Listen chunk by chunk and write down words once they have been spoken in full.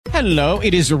Hello,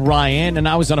 it is Ryan, and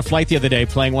I was on a flight the other day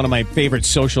playing one of my favorite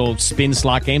social spin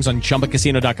slot games on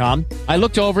ChumbaCasino.com. I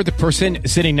looked over at the person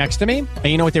sitting next to me, and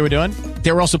you know what they were doing?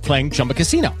 They were also playing Chumba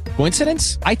Casino.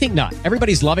 Coincidence? I think not.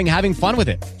 Everybody's loving having fun with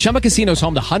it. Chumba Casino is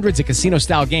home to hundreds of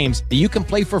casino-style games that you can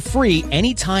play for free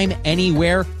anytime,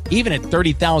 anywhere, even at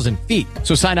 30,000 feet.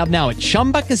 So sign up now at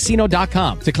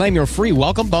ChumbaCasino.com to claim your free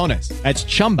welcome bonus. That's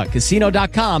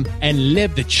ChumbaCasino.com and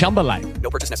live the Chumba life.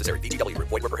 No purchase necessary. VGW.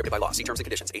 Void were prohibited by law. See terms and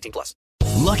conditions. 18+.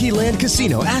 Lucky Land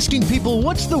Casino, asking people,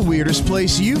 what's the weirdest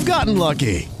place you've gotten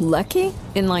lucky? Lucky?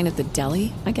 In line at the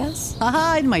deli, I guess?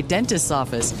 Aha, in my dentist's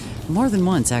office. More than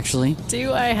once, actually.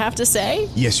 Do I have to say?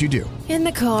 Yes, you do. In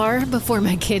the car before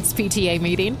my kids' PTA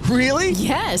meeting. Really?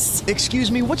 Yes. Excuse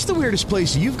me, what's the weirdest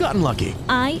place you've gotten lucky?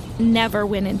 I never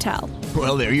win and tell.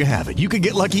 Well, there you have it. You can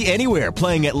get lucky anywhere,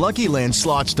 playing at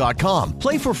LuckyLandSlots.com.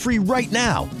 Play for free right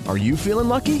now. Are you feeling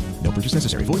lucky? No purchase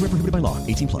necessary. Void where prohibited by law.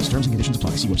 18+. Terms and conditions apply.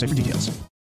 See website for details.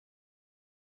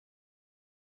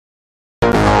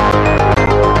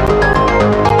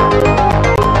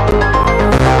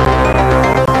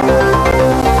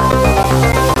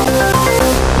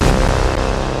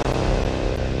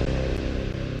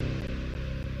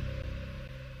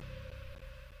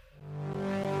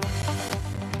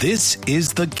 This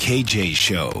is The KJ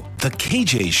Show. The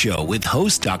KJ Show with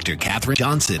host Dr. Katherine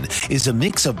Johnson is a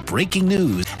mix of breaking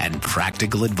news and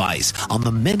practical advice on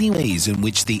the many ways in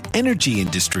which the energy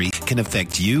industry can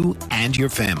affect you and your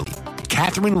family.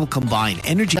 Katherine will combine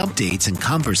energy updates and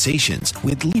conversations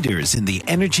with leaders in the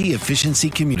energy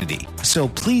efficiency community. So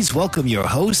please welcome your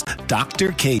host,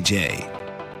 Dr. KJ.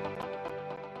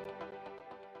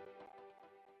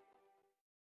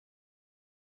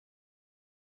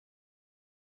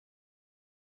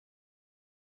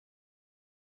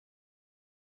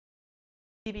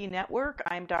 TV network.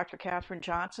 I'm Dr. Katherine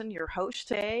Johnson, your host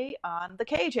today on The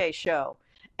KJ Show.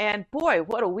 And boy,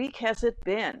 what a week has it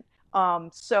been.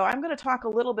 So I'm going to talk a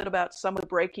little bit about some of the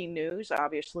breaking news,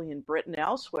 obviously in Britain and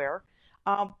elsewhere.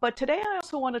 But today I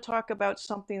also want to talk about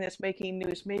something that's making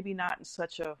news, maybe not in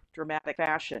such a dramatic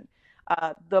fashion.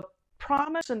 The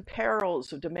promise and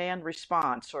perils of demand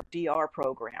response, or DR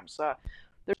programs.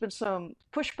 There's been some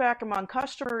pushback among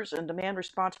customers, and demand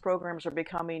response programs are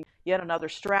becoming yet another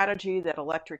strategy that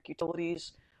electric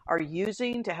utilities are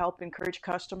using to help encourage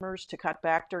customers to cut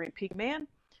back during peak demand.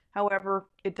 However,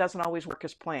 it doesn't always work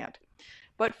as planned.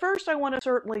 But first, I want to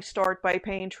certainly start by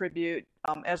paying tribute,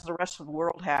 as the rest of the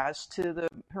world has, to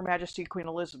Her Majesty Queen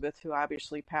Elizabeth, who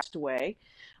obviously passed away,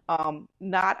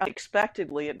 not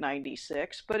unexpectedly at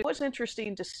 96, but it was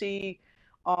interesting to see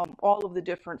all of the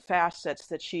different facets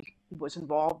that she was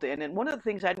involved in. And one of the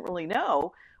things I didn't really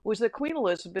know was that Queen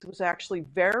Elizabeth was actually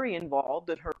very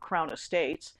involved in her Crown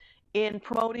Estates in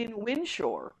promoting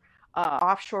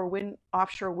offshore wind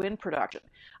production.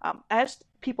 As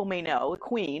people may know, the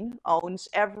Queen owns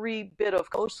every bit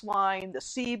of coastline, the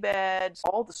seabeds,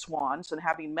 all the swans, and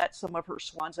having met some of her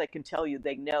swans, I can tell you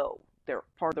they know they're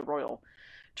part of the royal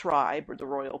tribe or the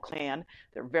royal clan.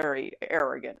 They're very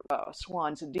arrogant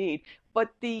swans indeed. But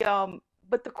the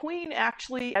Queen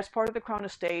actually, as part of the Crown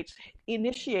Estates,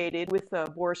 initiated with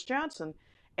Boris Johnson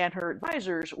and her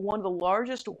advisors one of the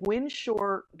largest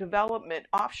offshore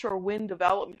wind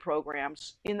development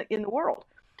programs in the world.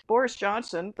 Boris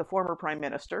Johnson, the former prime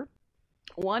minister,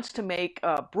 wants to make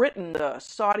Britain the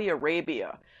Saudi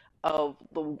Arabia of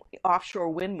the offshore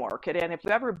wind market. And if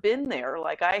you've ever been there,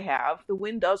 like I have, the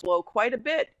wind does blow quite a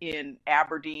bit in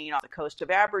Aberdeen, on the coast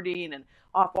of Aberdeen, and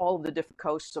off all of the different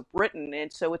coasts of Britain.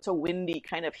 And so it's a windy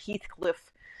kind of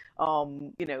Heathcliff,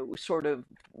 sort of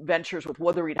ventures with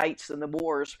Wuthering Heights and the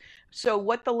moors. So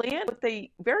what the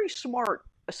very smart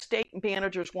estate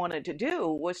managers wanted to do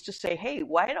was to say, hey,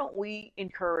 why don't we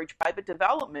encourage private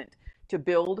development to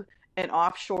build an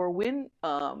offshore wind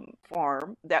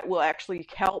farm that will actually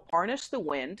help harness the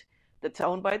wind that's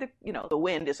owned by the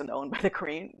wind isn't owned by the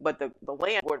Queen, but the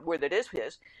land where that is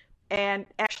his, and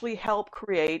actually help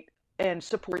create and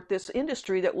support this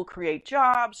industry that will create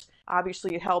jobs.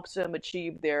 Obviously, it helps them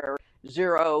achieve their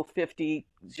 2050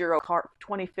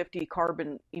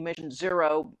 carbon emission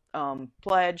zero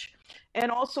pledge, and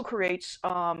also creates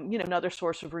another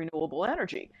source of renewable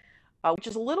energy, which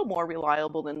is a little more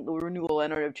reliable than the renewable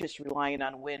energy of just relying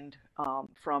on wind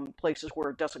from places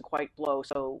where it doesn't quite blow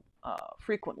so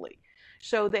frequently.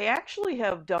 So they actually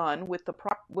have done with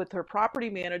her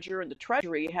property manager and the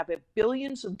Treasury have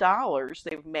billions of dollars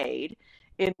they've made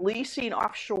in leasing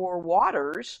offshore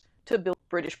waters to build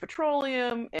British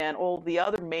Petroleum and all the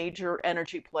other major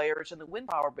energy players in the wind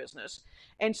power business.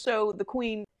 And so the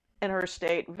Queen and her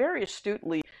estate very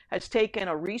astutely has taken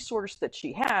a resource that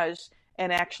she has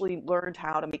and actually learned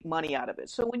how to make money out of it.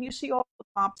 So when you see all the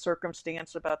pomp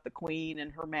circumstance about the Queen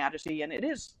and Her Majesty, and it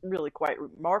is really quite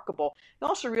remarkable, you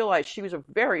also realize she was a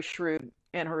very shrewd,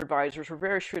 and her advisors were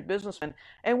very shrewd businessmen.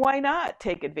 And why not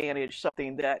take advantage of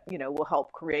something that will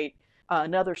help create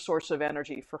another source of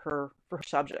energy for her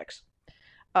subjects?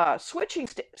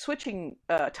 Switching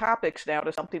topics now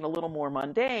to something a little more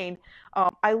mundane.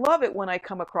 I love it when I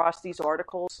come across these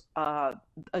articles,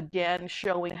 again,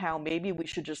 showing how maybe we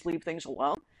should just leave things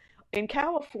alone. In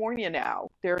California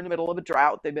now, they're in the middle of a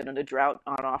drought. They've been in a drought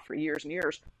on and off for years and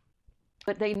years.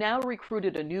 But they now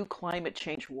recruited a new climate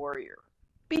change warrior.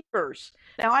 Beavers.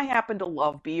 Now, I happen to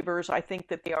love beavers. I think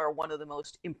that they are one of the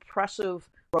most impressive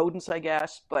rodents, I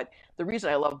guess. But the reason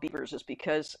I love beavers is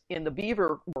because in the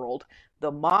beaver world,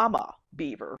 the mama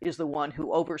beaver is the one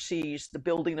who oversees the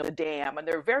building of a dam, and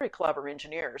they're very clever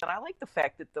engineers. And I like the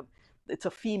fact that it's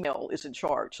a female is in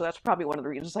charge. So that's probably one of the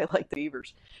reasons I like the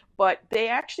beavers. But they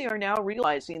actually are now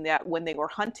realizing that when they were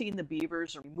hunting the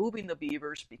beavers and removing the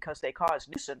beavers because they cause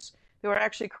nuisance, they were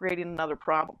actually creating another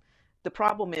problem. The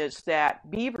problem is that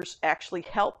beavers actually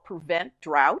help prevent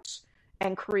droughts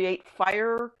and create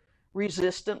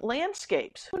fire-resistant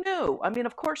landscapes. Who knew? I mean,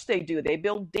 of course they do. They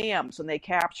build dams and they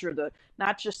capture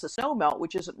not just the snowmelt,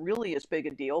 which isn't really as big a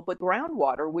deal, but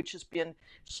groundwater, which has been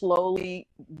slowly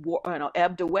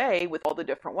ebbed away with all the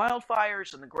different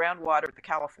wildfires, and the groundwater the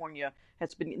California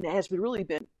has really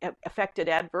been affected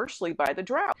adversely by the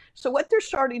drought. So what they're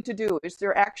starting to do is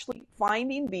they're actually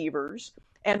finding beavers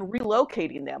and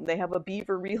relocating them. They have a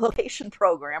beaver relocation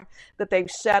program that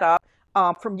they've set up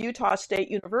from Utah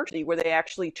State University, where they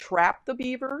actually trap the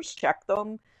beavers, check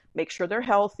them, make sure they're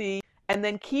healthy, and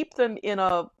then keep them in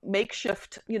a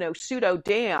makeshift, pseudo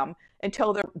dam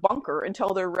until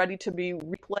they're ready to be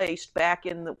replaced back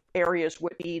in the areas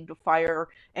that need fire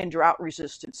and drought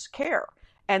resistance care.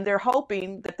 And they're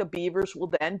hoping that the beavers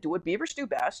will then do what beavers do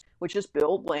best, which is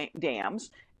build dams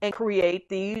and create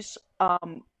these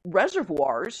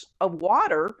reservoirs of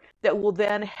water that will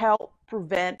then help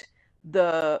prevent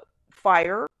the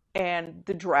fire and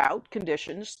the drought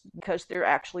conditions, because they're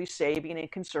actually saving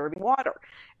and conserving water.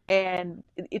 And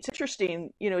it's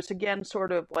interesting, it's again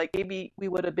sort of like maybe we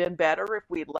would have been better if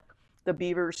we'd let the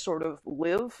beavers sort of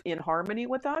live in harmony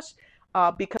with us.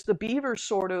 Because the beavers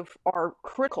sort of are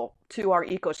critical to our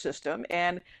ecosystem,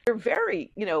 and they're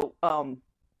very,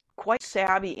 quite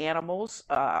savvy animals.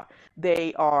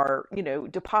 They are,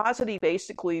 depositing,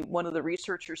 basically, one of the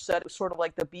researchers said it was sort of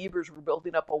like the beavers were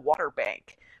building up a water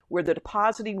bank, where they're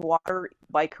depositing water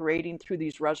by creating through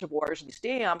these reservoirs and these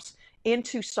dams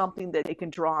into something that they can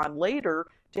draw on later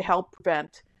to help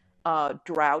prevent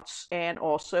droughts and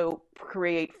also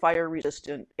create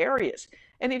fire-resistant areas.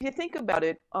 And if you think about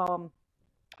it,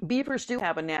 beavers do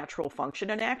have a natural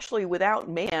function, and actually without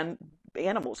man,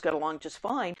 animals got along just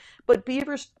fine. But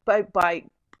beavers, by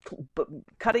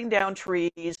cutting down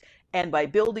trees and by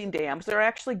building dams, they're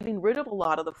actually getting rid of a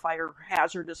lot of the fire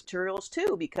hazardous materials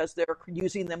too, because they're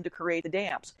using them to create the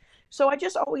dams. So I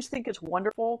just always think it's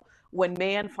wonderful when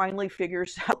man finally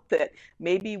figures out that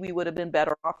maybe we would have been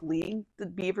better off leaving the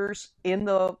beavers in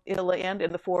the land,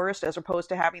 in the forest, as opposed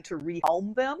to having to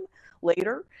rehome them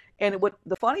later. And what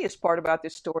the funniest part about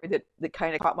this story that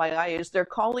kind of caught my eye is they're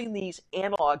calling these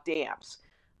analog dams.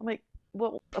 I'm like,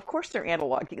 well, of course they're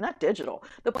analog, not digital.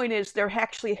 The point is they're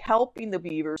actually helping the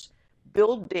beavers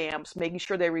build dams, making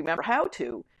sure they remember how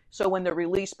to. So when they're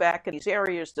released back in these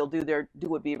areas, they'll do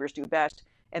what beavers do best,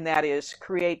 and that is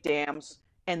create dams,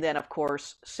 and then of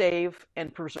course save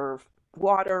and preserve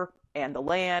water and the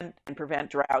land and prevent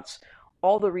droughts.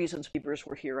 All the reasons beavers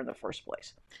were here in the first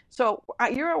place. So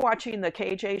you're watching the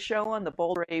KJ Show on the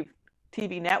Bold Brave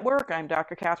TV network. I'm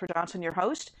Dr. Catherine Johnson, your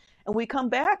host. And when we come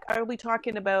back, I'll be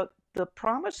talking about the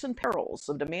promise and perils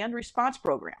of demand response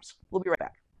programs. We'll be right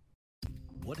back.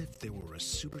 What if there were a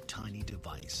super tiny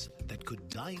device that could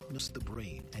diagnose the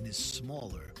brain and is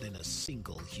smaller than a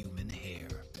single human hair?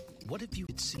 What if you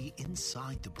could see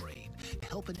inside the brain to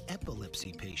help an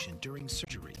epilepsy patient during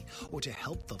surgery or to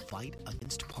help the fight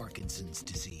against Parkinson's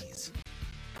disease?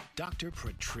 Dr.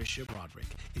 Patricia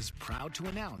Broderick is proud to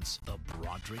announce the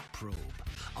Broderick Probe,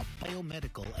 a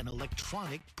biomedical and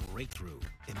electronic breakthrough.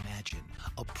 Imagine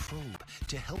a probe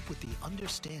to help with the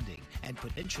understanding and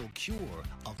potential cure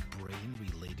of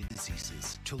brain-related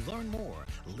diseases. To learn more,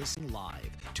 listen live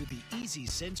to the Easy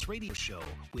Sense Radio Show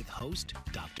with host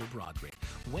Dr. Broderick,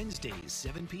 Wednesdays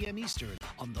 7 p.m. Eastern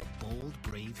on the Bold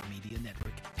Brave Media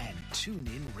Network and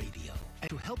TuneIn Radio. And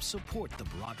to help support the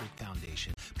Broderick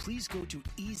Foundation, please go to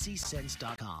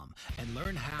EasySense.com and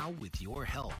learn how, with your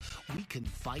help, we can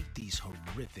fight these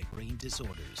horrific brain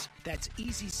disorders. That's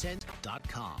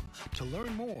EasySense.com to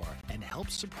learn more and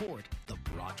help support the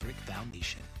Broderick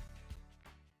Foundation.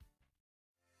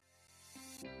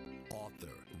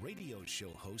 Author, radio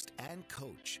show host, and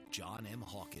coach John M.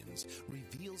 Hawkins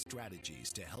reveals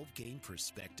strategies to help gain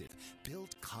perspective,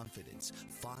 build confidence,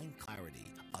 find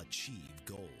clarity, achieve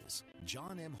goals.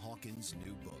 John M. Hawkins'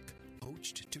 new book,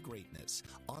 Coached to Greatness,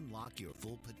 Unlock Your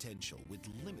Full Potential with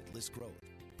Limitless Growth,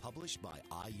 published by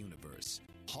iUniverse.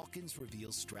 Hawkins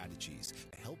reveals strategies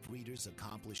to help readers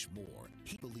accomplish more.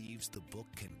 He believes the book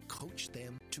can coach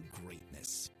them to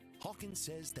greatness. Hawkins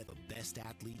says that the best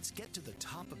athletes get to the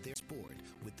top of their sport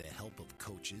with the help of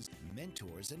coaches,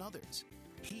 mentors, and others.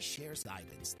 He shares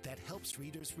guidance that helps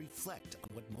readers reflect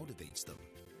on what motivates them.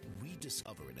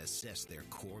 Rediscover and assess their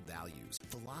core values,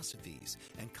 philosophies,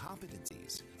 and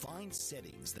competencies. Find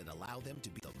settings that allow them to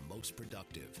be the most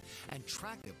productive and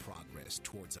track their progress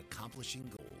towards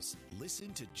accomplishing goals.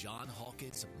 Listen to John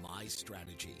Hawkins' My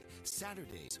Strategy,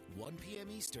 Saturdays, 1 p.m.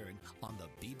 Eastern on the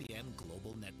BBM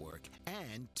Global Network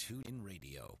and TuneIn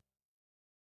Radio.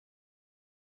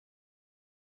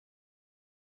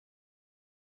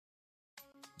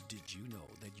 Did you know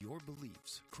that your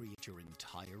beliefs create your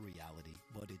entire reality?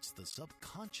 But it's the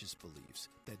subconscious beliefs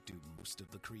that do most of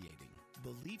the creating.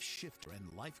 Belief shifter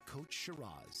and life coach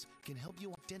Shiraz can help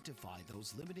you identify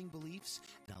those limiting beliefs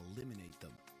and eliminate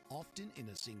them, often in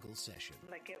a single session.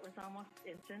 Like it was almost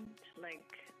instant, like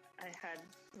I had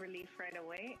relief right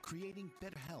away. Creating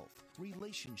better health,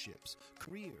 relationships,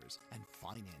 careers, and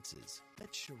finances.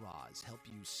 Let Shiraz help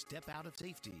you step out of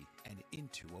safety and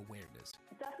into awareness.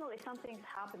 Definitely something's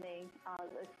happening.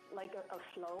 It's like a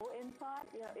flow inside.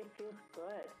 It feels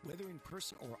good. Whether in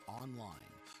person or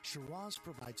online, Shiraz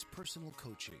provides personal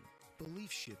coaching,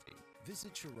 belief shifting.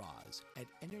 Visit Shiraz at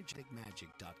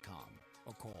energeticmagic.com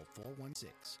or call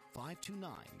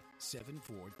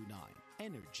 416-529-7429.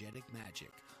 Energetic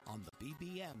Magic on the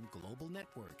BBM Global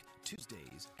Network,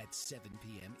 Tuesdays at 7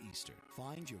 p.m. Eastern.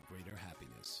 Find your greater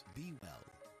happiness. Be well.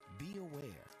 Be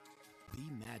aware. Be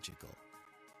magical.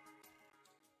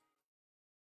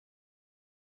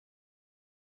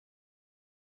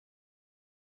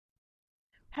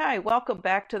 Hi, welcome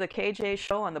back to the KJ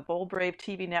Show on the Bold Brave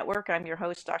TV network. I'm your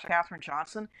host, Dr. Catherine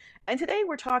Johnson, and today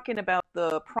we're talking about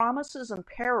the promises and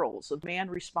perils of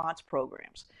demand response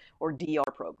programs, or DR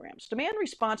programs. Demand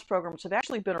response programs have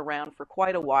actually been around for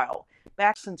quite a while,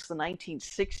 back since the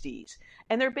 1960s,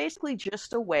 and they're basically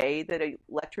just a way that an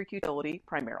electric utility,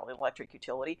 primarily electric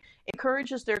utility,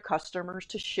 encourages their customers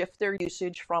to shift their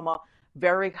usage from a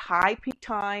very high peak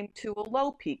time to a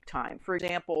low peak time. For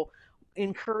example,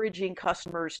 encouraging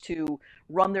customers to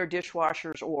run their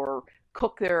dishwashers or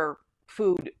cook their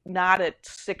food not at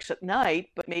 6 at night,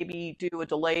 but maybe do a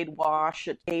delayed wash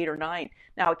at 8 or 9.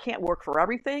 Now, it can't work for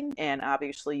everything, and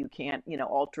obviously you can't,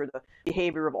 alter the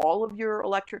behavior of all of your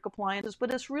electric appliances,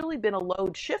 but it's really been a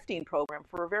load shifting program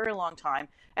for a very long time,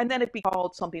 and then it became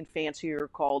called something fancier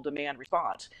called demand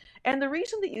response. And the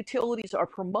reason that utilities are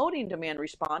promoting demand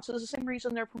response is the same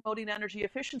reason they're promoting energy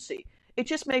efficiency. It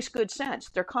just makes good sense.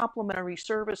 They're complementary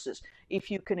services.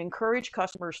 If you can encourage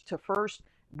customers to first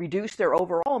reduce their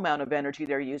overall amount of energy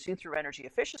they're using through energy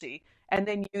efficiency, and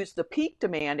then use the peak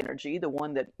demand energy, the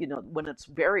one that, when it's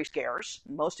very scarce,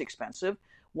 most expensive,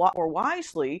 more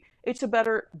wisely, it's a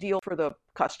better deal for the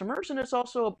customers, and it's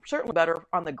also certainly better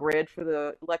on the grid for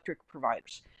the electric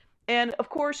providers. And of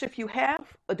course, if you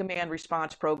have a demand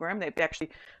response program, they've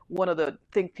actually, one of the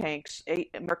think tanks,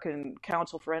 American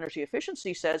Council for Energy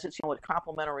Efficiency, says it's a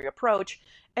complementary approach.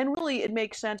 And really, it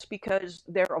makes sense because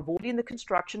they're avoiding the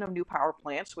construction of new power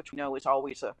plants, which we know is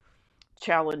always a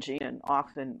challenging and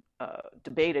often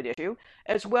debated issue,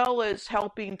 as well as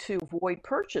helping to avoid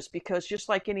purchase, because just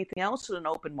like anything else in an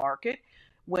open market,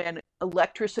 when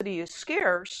electricity is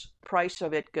scarce, price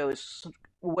of it goes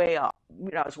way up,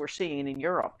 as we're seeing in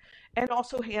Europe, and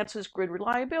also enhances grid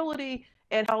reliability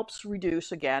and helps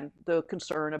reduce, again, the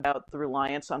concern about the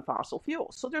reliance on fossil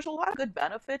fuels. So there's a lot of good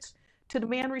benefits to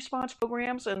demand response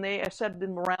programs, and they have said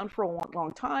been around for a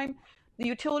long time. The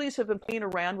utilities have been playing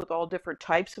around with all different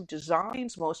types of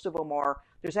designs. Most of them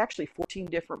there's actually 14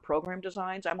 different program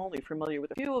designs. I'm only familiar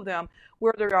with a few of them,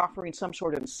 where they're offering some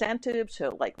sort of incentive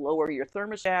to lower your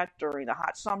thermostat during the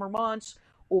hot summer months,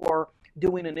 or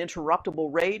doing an interruptible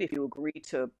rate. If you agree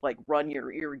to run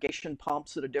your irrigation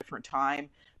pumps at a different time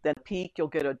than peak, you'll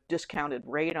get a discounted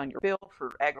rate on your bill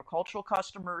for agricultural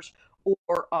customers,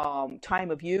 or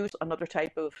time of use, another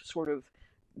type of sort of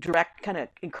direct kind of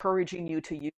encouraging you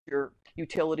to use your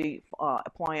utility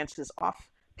appliances off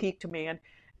peak demand,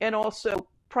 and also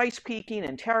price peaking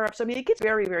and tariffs. I mean, it gets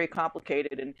very, very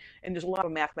complicated, and there's a lot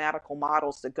of mathematical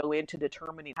models that go into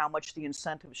determining how much the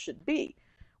incentive should be,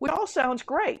 which all sounds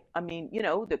great. I mean,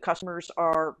 the customers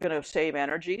are going to save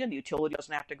energy, and the utility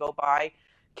doesn't have to go buy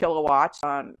kilowatts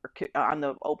on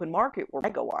the open market or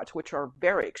megawatts, which are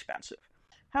very expensive.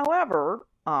 However,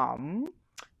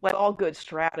 like all good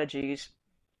strategies,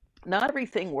 not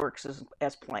everything works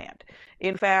as planned.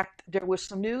 In fact, there was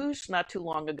some news not too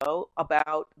long ago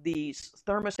about the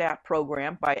thermostat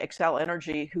program by Xcel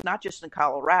Energy, who not just in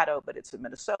Colorado, but it's in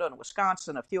Minnesota and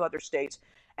Wisconsin, a few other states,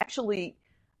 actually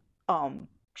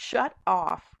shut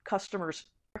off customers'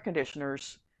 air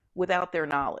conditioners without their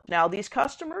knowledge. Now, these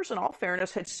customers, in all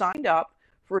fairness, had signed up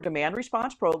for a demand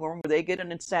response program where they get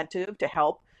an incentive to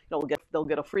help. They'll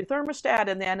get a free thermostat,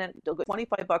 and then they'll get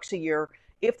 $25 a year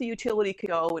if the utility can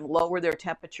go and lower their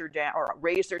temperature down or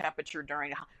raise their temperature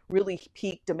during really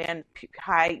peak demand,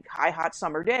 high hot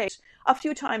summer days a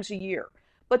few times a year.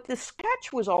 But the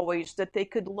sketch was always that they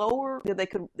could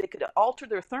alter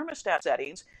their thermostat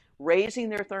settings, raising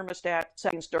their thermostat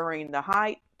settings during the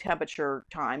high temperature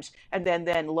times, and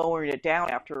then lowering it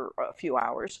down after a few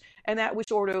hours. And that was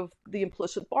sort of the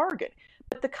implicit bargain.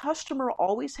 But the customer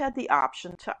always had the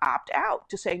option to opt out,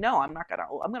 to say, no, I'm going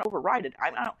to override it.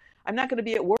 I'm not going to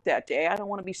be at work that day. I don't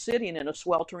want to be sitting in a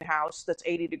sweltering house that's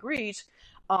 80 degrees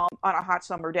on a hot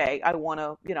summer day. I'm going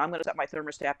to set my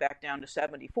thermostat back down to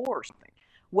 74 or something.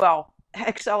 Well,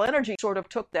 Xcel Energy sort of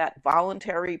took that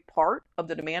voluntary part of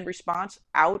the demand response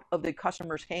out of the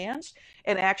customer's hands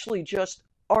and actually just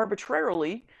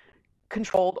arbitrarily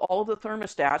controlled all of the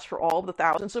thermostats for all of the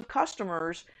thousands of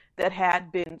customers that had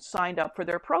been signed up for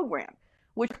their program,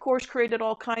 which of course created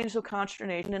all kinds of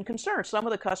consternation and concern. Some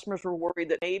of the customers were worried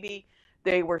that maybe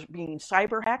they were being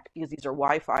cyber hacked because these are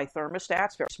Wi-Fi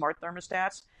thermostats, very smart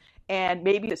thermostats, and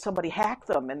maybe that somebody hacked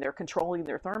them and they're controlling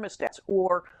their thermostats.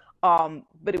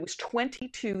 But it was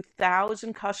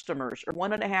 22,000 customers, or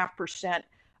 1.5%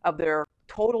 of their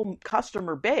total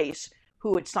customer base,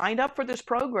 who had signed up for this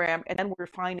program, and then we're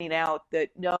finding out that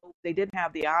no, they didn't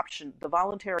have the option. The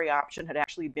voluntary option had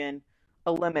actually been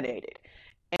eliminated.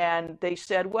 And they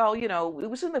said, well, it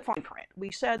was in the fine print.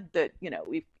 We said that,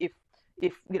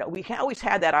 if we always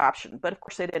had that option, but of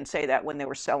course they didn't say that when they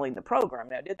were selling the program,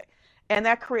 now did they? And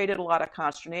that created a lot of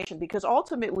consternation, because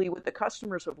ultimately what the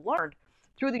customers have learned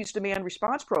through these demand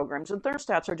response programs, and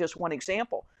thermostats are just one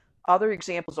example. Other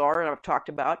examples are, and I've talked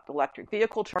about, electric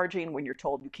vehicle charging, when you're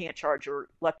told you can't charge your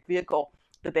electric vehicle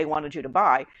that they wanted you to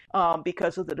buy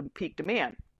because of the peak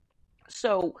demand.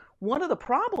 So one of the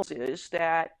problems is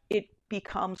that it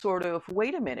becomes sort of,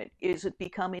 wait a minute, is it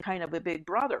becoming kind of a big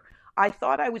brother? I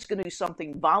thought I was going to do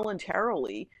something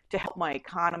voluntarily to help my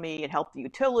economy and help the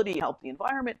utility, help the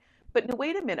environment, but no,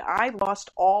 wait a minute, I've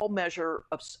lost all measure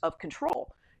of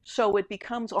control. So it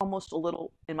becomes almost a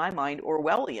little, in my mind,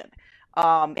 Orwellian.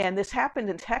 And this happened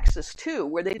in Texas too,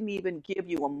 where they didn't even give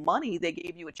you money, they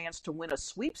gave you a chance to win a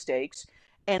sweepstakes.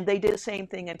 And they did the same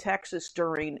thing in Texas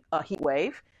during a heat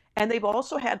wave. And they've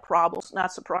also had problems,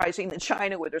 not surprising, in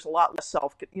China, where there's a lot less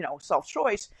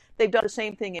self-choice. They've done the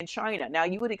same thing in China. Now,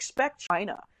 you would expect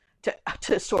China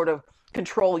to sort of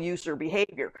control user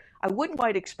behavior. I wouldn't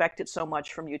quite expect it so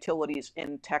much from utilities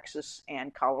in Texas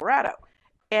and Colorado.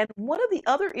 And one of the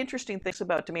other interesting things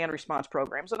about demand response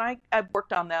programs, and I've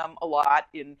worked on them a lot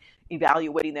in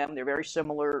evaluating them, they're very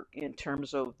similar in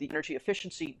terms of the energy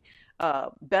efficiency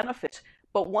benefits.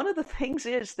 But one of the things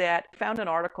is that I found an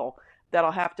article that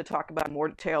I'll have to talk about in more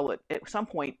detail at some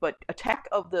point, but attack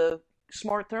of the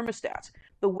smart thermostats.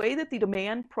 The way that the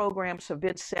demand programs have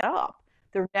been set up,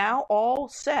 they're now all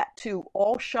set to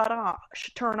all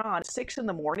turn on 6 in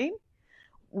the morning.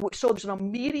 So there's an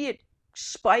immediate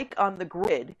spike on the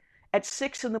grid at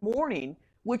 6 in the morning,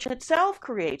 which in itself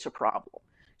creates a problem.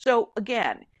 So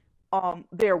again,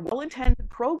 they're well-intended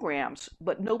programs,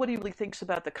 but nobody really thinks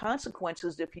about the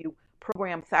consequences if you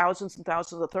program thousands and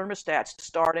thousands of thermostats to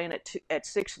start in at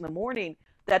 6 in the morning.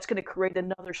 That's going to create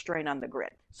another strain on the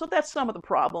grid. So that's some of the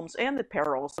problems and the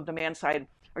perils of demand side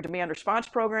or demand response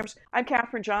programs. I'm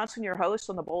Katherine Johnson, your host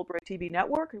on the Bold Brick TV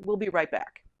network. We'll be right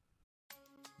back.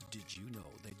 Did you know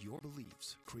that your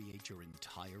beliefs create your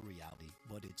entire reality,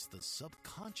 but it's the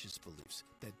subconscious beliefs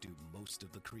that do most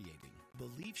of the creating?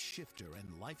 Belief shifter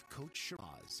and life coach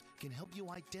Shiraz can help you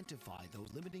identify those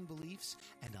limiting beliefs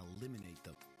and eliminate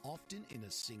them, often in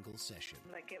a single session.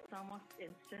 Like, it was almost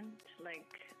instant, like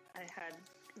I had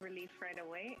relief right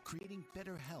away. Creating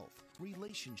better health,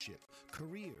 relationship,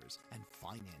 careers, and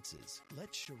finances.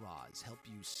 Let Shiraz help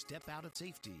you step out of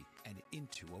safety and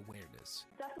into awareness.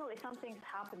 The definitely something's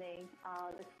happening.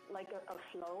 It's like a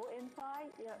flow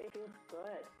inside. It feels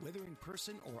good. Whether in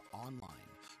person or online,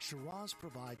 Shiraz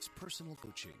provides personal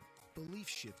coaching, belief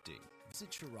shifting.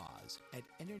 Visit Shiraz at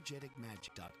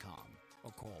energeticmagic.com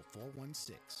or call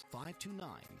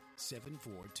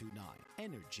 416-529-7429.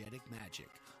 Energetic Magic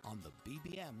on the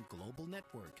BBM Global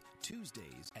Network,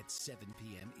 Tuesdays at 7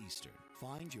 p.m. Eastern.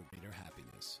 Find your greater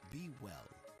happiness. Be well.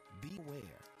 Be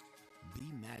aware. Be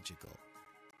magical.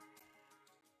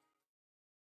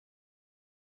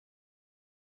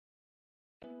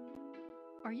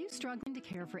 Are you struggling to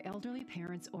care for elderly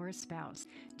parents or a spouse?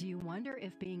 Do you wonder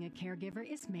if being a caregiver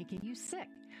is making you sick?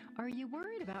 Are you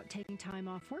worried about taking time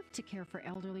off work to care for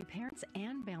elderly parents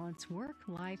and balance work,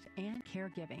 life, and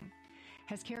caregiving?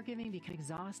 Has caregiving become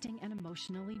exhausting and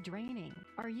emotionally draining?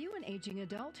 Are you an aging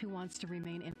adult who wants to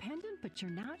remain independent but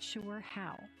you're not sure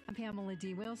how? I'm Pamela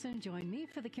D. Wilson. Join me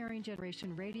for the Caring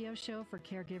Generation radio show for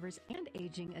caregivers and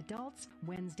aging adults,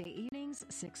 Wednesday evenings,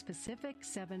 6 Pacific,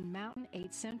 7 Mountain,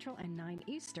 8 Central, and 9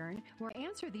 Eastern, where I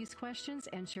answer these questions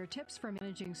and share tips for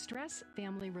managing stress,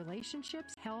 family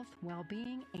relationships, health,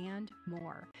 well-being, and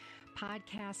more.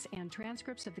 Podcasts and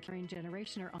transcripts of the Caring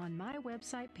Generation are on my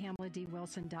website,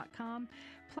 PamelaDWilson.com,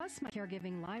 plus my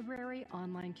caregiving library,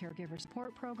 online caregiver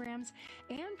support programs,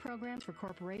 and programs for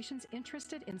corporations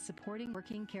interested in supporting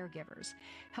working caregivers.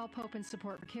 Help, hope, and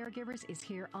support for caregivers is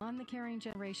here on the Caring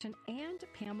Generation and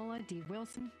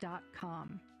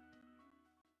PamelaDWilson.com.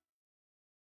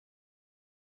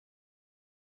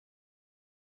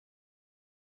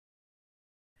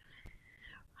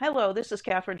 Hello, this is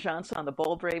Katherine Johnson on the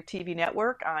Bold Brave TV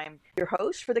network. I'm your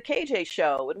host for the KJ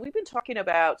Show, and we've been talking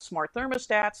about smart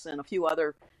thermostats and a few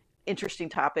other interesting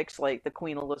topics like the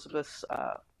Queen Elizabeth's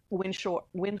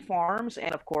wind farms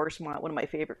and, of course, one of my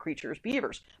favorite creatures,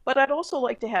 beavers. But I'd also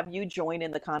like to have you join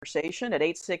in the conversation at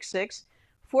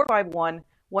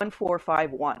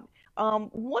 866-451-1451.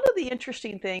 One of the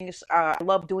interesting things I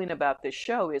love doing about this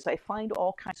show is I find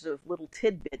all kinds of little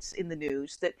tidbits in the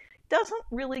news that doesn't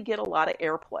really get a lot of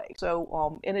airplay.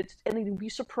 So, and you'd be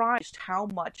surprised how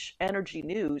much energy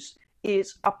news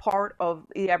is a part of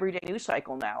the everyday news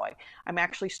cycle now. I'm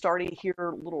actually starting to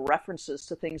hear little references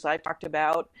to things I've talked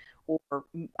about or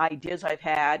ideas I've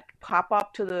had pop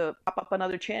up on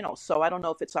other channels. So I don't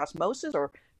know if it's osmosis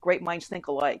or great minds think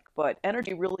alike, but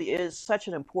energy really is such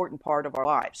an important part of our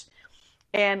lives.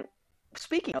 And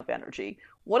speaking of energy,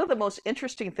 one of the most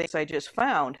interesting things I just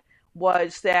found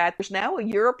was that there's now a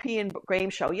European game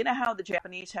show. You know how the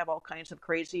Japanese have all kinds of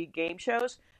crazy game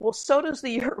shows? Well, so do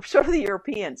the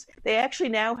Europeans. They actually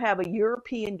now have a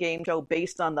European game show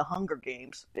based on the Hunger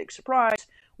Games. Big surprise,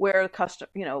 where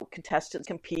contestants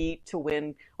compete to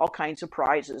win all kinds of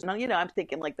prizes. Now, I'm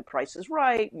thinking like The Price is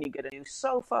Right, and you get a new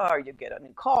sofa, or you get a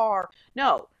new car.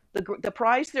 No, the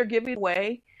prize they're giving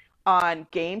away on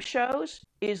game shows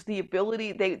is the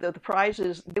ability. The prize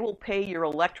is they will pay your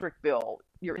electric bill,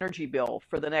 your energy bill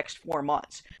for the next 4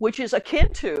 months, which is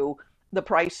akin to the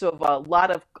price of a lot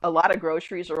of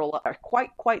groceries or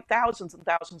quite thousands and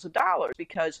thousands of dollars,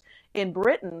 because in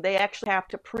Britain they actually have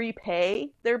to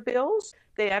prepay their bills.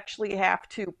 They actually have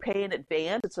to pay in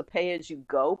advance. It's a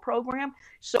pay-as-you-go program.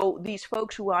 So these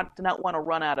folks who do not want to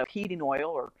run out of heating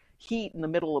oil or heat in the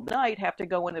middle of the night have to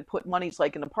go in and put monies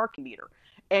like in a parking meter.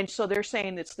 And so they're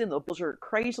saying the bills are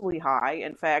crazily high.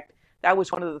 In fact, that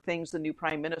was one of the things the new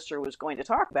prime minister was going to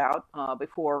talk about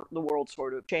before the world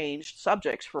sort of changed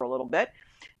subjects for a little bit.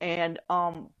 And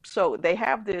so they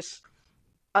have this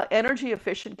energy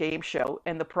efficient game show,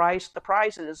 and the prize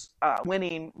is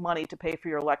winning money to pay for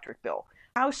your electric bill.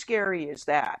 How scary is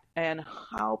that? And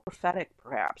how prophetic,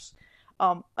 perhaps?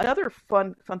 Another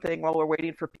fun thing while we're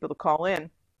waiting for people to call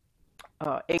in,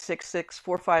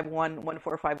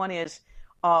 866-451-1451 is,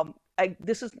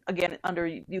 this is, again,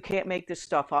 you can't make this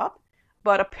stuff up,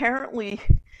 but apparently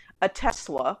a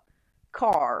Tesla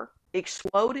car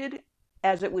exploded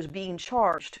as it was being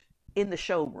charged in the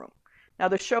showroom. Now,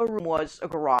 the showroom was a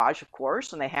garage, of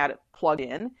course, and they had it plugged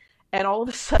in, and all of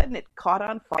a sudden it caught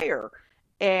on fire.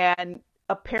 And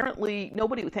apparently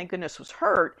nobody, thank goodness, was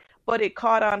hurt, but it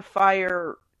caught on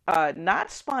fire not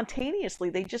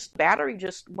spontaneously. Battery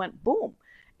just went boom.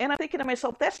 And I'm thinking to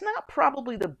myself, that's not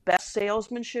probably the best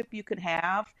salesmanship you can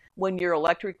have when your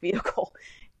electric vehicle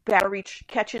battery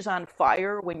catches on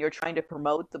fire when you're trying to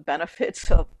promote the benefits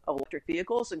of electric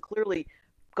vehicles. And clearly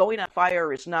going on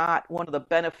fire is not one of the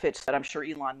benefits that I'm sure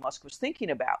Elon Musk was thinking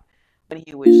about when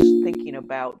he was thinking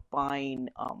about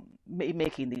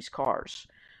making these cars.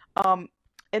 And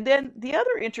then the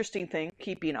other interesting thing,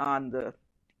 keeping on the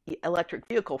electric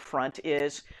vehicle front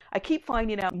is I keep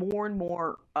finding out more and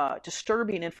more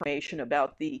disturbing information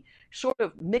about the sort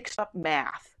of mixed up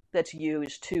math that's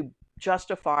used to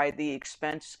justify the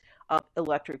expense of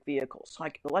electric vehicles.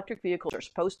 Like electric vehicles are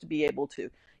supposed to be able to,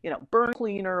 burn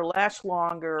cleaner, last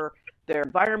longer. They're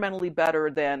environmentally better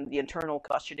than the internal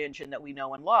combustion engine that we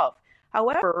know and love.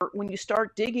 However, when you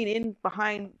start digging in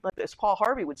behind, like as Paul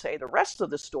Harvey would say, the rest of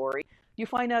the story, you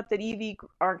find out that EV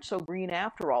aren't so green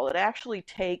after all. It actually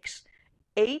takes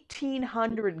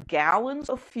 1,800 gallons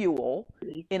of fuel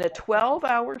in a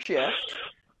 12-hour shift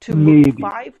to move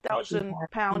 5,000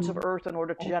 pounds of earth in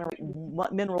order to generate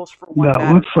minerals for one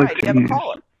battery. Looks like You have a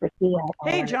caller.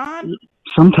 Hey, John.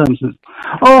 Sometimes it's...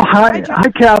 Oh, hi,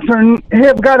 Catherine. Hey,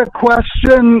 I've got a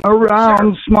question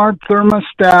around smart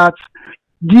thermostats.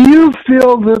 Do you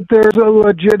feel that there's a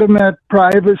legitimate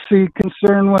privacy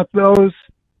concern with those?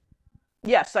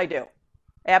 Yes, I do.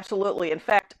 Absolutely. In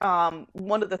fact,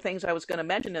 one of the things I was going to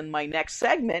mention in my next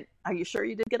segment, are you sure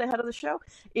you did get ahead of the show,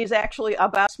 is actually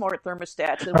about smart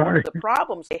thermostats. And one of the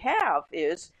problems they have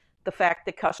is the fact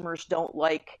that customers don't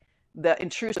like the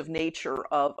intrusive nature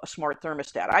of a smart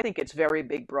thermostat. I think it's very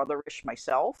big brotherish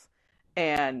myself.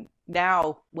 And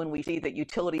now when we see that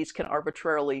utilities can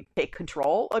arbitrarily take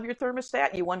control of your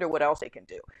thermostat, you wonder what else they can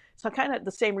do. So kind of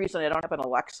the same reason I don't have an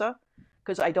Alexa,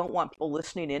 because I don't want people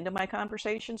listening into my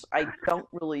conversations. I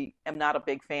am not a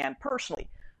big fan personally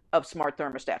of smart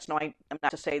thermostats. Now, I'm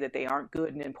not to say that they aren't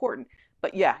good and important,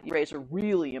 but yeah, you raise a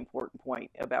really important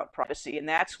point about privacy, and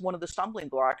that's one of the stumbling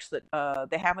blocks that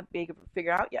they haven't been able to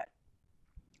figure out yet.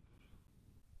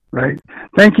 Right.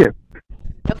 Thank you.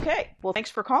 Okay. Well, thanks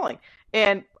for calling.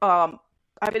 And I'm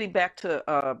getting back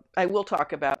to, I will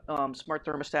talk about smart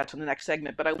thermostats in the next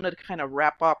segment, but I wanted to kind of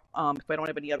wrap up, if I don't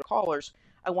have any other callers,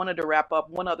 I wanted to wrap up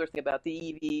one other thing about the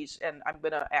EVs, and I'm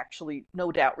going to actually,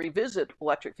 no doubt, revisit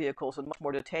electric vehicles in much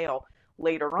more detail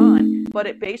later on. But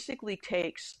it basically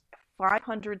takes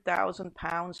 500,000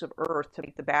 pounds of earth to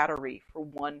make the battery for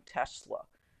one Tesla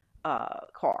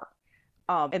car.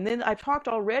 And then I've talked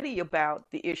already about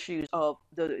the issues of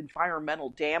the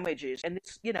environmental damages, and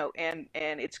it's, and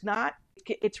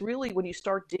it's really, when you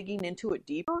start digging into it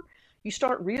deeper, you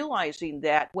start realizing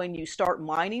that when you start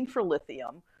mining for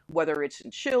lithium, whether it's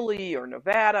in Chile or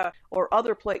Nevada or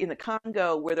other places in the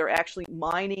Congo, where they're actually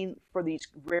mining for these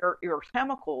rare earth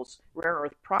chemicals, rare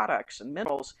earth products and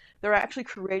minerals, they're actually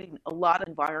creating a lot of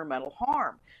environmental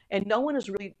harm. And no one has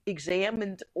really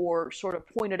examined or sort of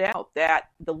pointed out that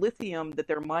the lithium that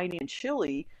they're mining in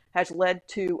Chile has led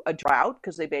to a drought,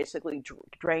 because they basically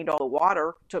drained all the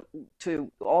water. To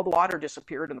all the water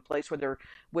disappeared in the place where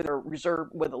one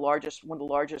of the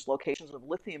largest locations of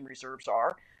lithium reserves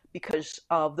are, because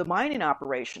of the mining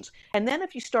operations. And then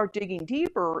if you start digging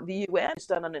deeper, the UN has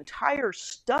done an entire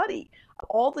study of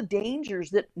all the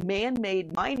dangers that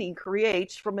man-made mining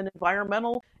creates from an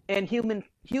environmental and human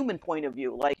point of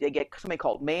view. Like, they get something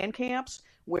called man camps,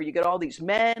 where you get all these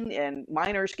men and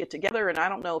miners get together. And I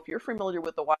don't know if you're familiar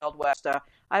with the Wild West. I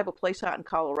have a place out in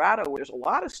Colorado where there's a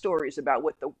lot of stories about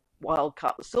what the wild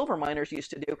silver miners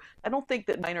used to do. I don't think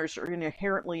that miners are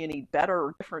inherently any better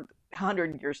or different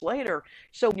 100 years later.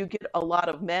 So you get a lot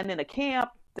of men in a camp,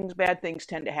 bad things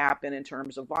tend to happen in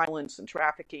terms of violence and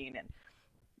trafficking and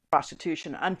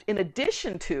prostitution, in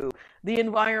addition to the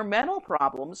environmental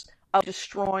problems of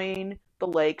destroying the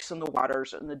lakes and the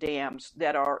waters and the dams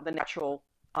that are the natural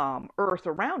earth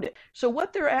around it. So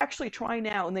what they're actually trying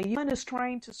now, and the UN is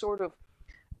trying to sort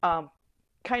of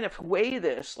kind of weigh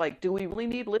this, like, do we really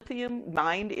need lithium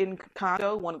mined in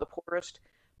Congo, one of the poorest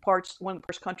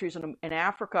countries in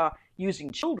Africa,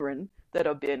 using children that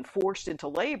have been forced into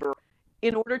labor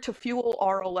in order to fuel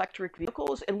our electric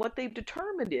vehicles? And what they've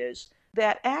determined is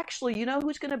that actually,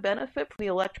 who's going to benefit from the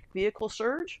electric vehicle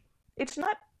surge? It's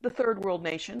not the third world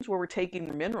nations where we're taking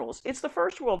their minerals. It's the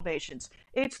first world nations.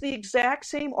 It's the exact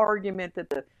same argument that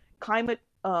the climate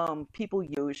people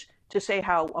use to say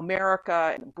how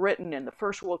America and Britain and the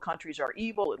first world countries are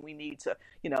evil and we need to,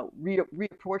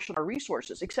 reapportion our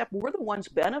resources. Except we're the ones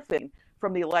benefiting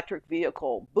from the electric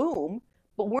vehicle boom,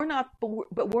 but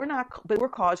we're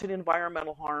causing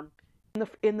environmental harm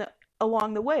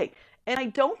along the way. And I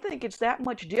don't think it's that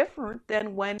much different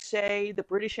than when, say, the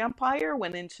British Empire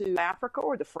went into Africa,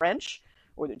 or the French,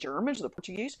 or the Germans, or the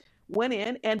Portuguese went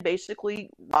in and basically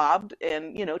robbed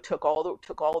and took all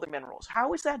the minerals.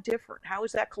 How is that different? How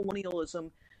is that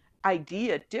colonialism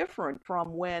idea different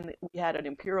from when we had an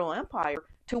imperial empire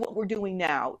to what we're doing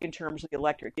now in terms of the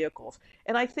electric vehicles?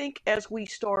 And I think as we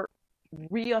start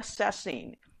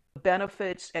reassessing the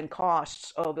benefits and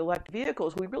costs of electric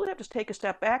vehicles, we really have to take a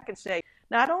step back and say,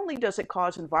 not only does it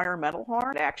cause environmental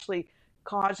harm, it actually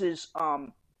causes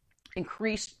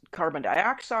increased carbon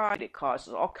dioxide. It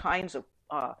causes all kinds of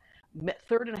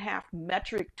 3.5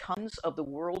 metric tons of the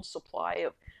world's supply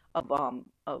of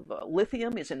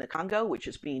lithium is in the Congo, which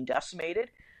is being decimated.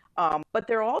 But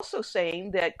they're also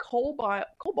saying that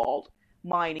cobalt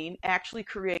mining actually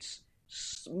creates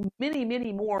many,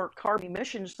 many more carbon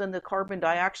emissions than the carbon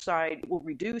dioxide will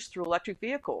reduce through electric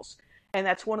vehicles. And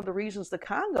that's one of the reasons the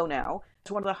Congo now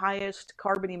is one of the highest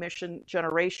carbon emission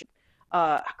generation,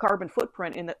 carbon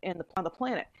footprint on the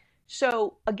planet.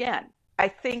 So again, I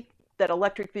think that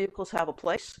electric vehicles have a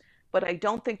place, but I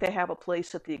don't think they have a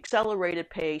place at the accelerated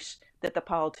pace that the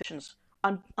politicians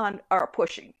are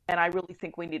pushing. And I really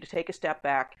think we need to take a step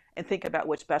back and think about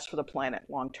what's best for the planet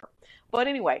long term. But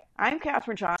anyway, I'm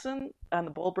Katherine Johnson on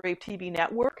the Bold Brave TV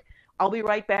network. I'll be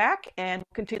right back and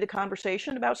continue the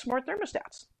conversation about smart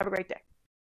thermostats. Have a great day.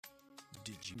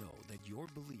 Did you know that your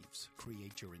beliefs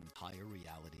create your entire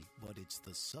reality, but it's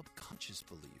the subconscious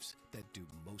beliefs that do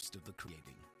most of the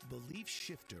creating? Belief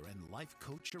shifter and life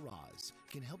coach Shiraz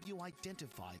can help you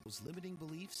identify those limiting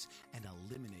beliefs and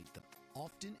eliminate them,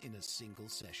 often in a single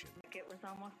session. It was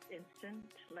almost instant,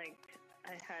 like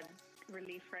I had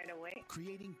relief right away.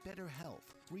 Creating better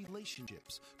health,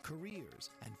 relationships,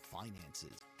 careers, and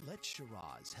finances. Let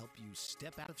Shiraz help you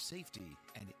step out of safety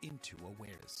and into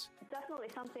awareness. Definitely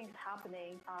something's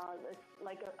happening. It's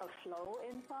like a flow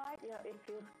inside. It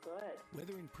feels good.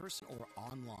 Whether in person or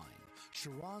online,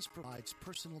 Shiraz provides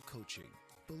personal coaching,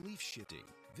 belief shifting.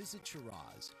 Visit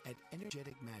Shiraz at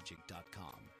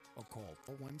energeticmagic.com or call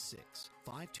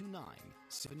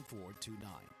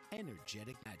 416-529-7429.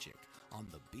 Energetic Magic on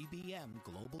the BBM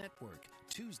Global Network,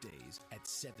 Tuesdays at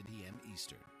 7 p.m.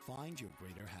 Eastern. Find your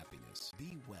greater happiness.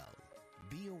 Be well.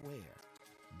 Be aware.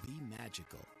 Be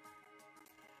magical.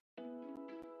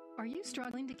 Are you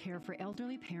struggling to care for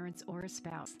elderly parents or a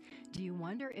spouse? Do you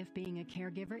wonder if being a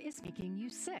caregiver is making you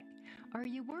sick? Are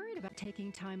you worried about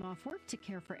taking time off work to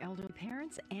care for elderly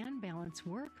parents and balance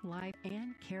work, life,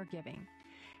 and caregiving?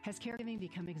 Has caregiving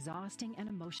become exhausting and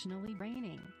emotionally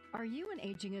draining? Are you an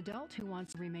aging adult who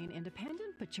wants to remain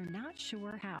independent, but you're not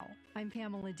sure how? I'm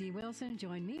Pamela D. Wilson.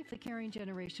 Join me for the Caring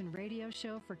Generation radio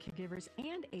show for caregivers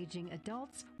and aging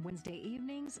adults, Wednesday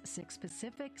evenings, 6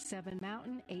 Pacific, 7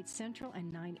 Mountain, 8 Central,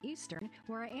 and 9 Eastern,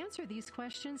 where I answer these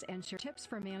questions and share tips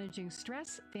for managing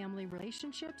stress, family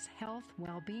relationships, health,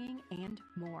 well-being, and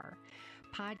more.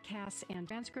 Podcasts and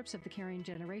transcripts of The Caring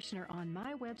Generation are on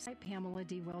my website,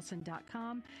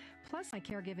 PamelaDWilson.com, plus my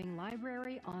caregiving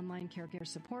library, online caregiver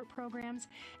support programs,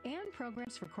 and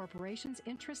programs for corporations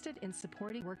interested in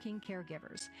supporting working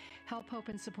caregivers. Help, hope,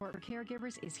 and support for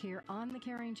caregivers is here on The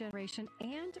Caring Generation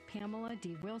and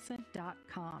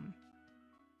PamelaDWilson.com.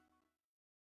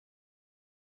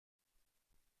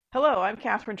 Hello, I'm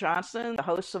Katherine Johnson, the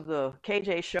host of the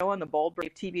KJ Show on the Bold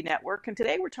Brave TV network, and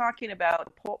today we're talking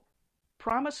about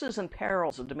promises and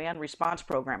perils of demand response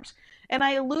programs. And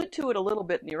I allude to it a little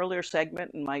bit in the earlier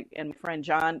segment, and my friend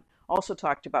John also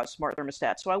talked about smart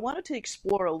thermostats. So I wanted to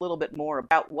explore a little bit more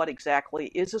about what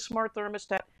exactly is a smart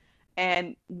thermostat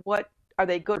and what are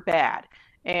they good or bad?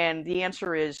 And the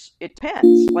answer is it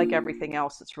depends. Like everything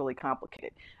else, it's really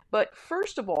complicated. But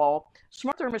first of all,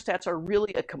 smart thermostats are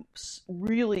really a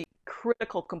really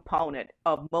critical component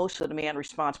of most of the demand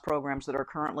response programs that are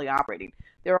currently operating.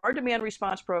 There are demand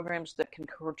response programs that can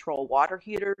control water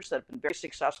heaters that have been very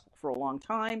successful for a long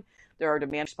time. There are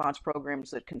demand response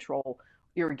programs that control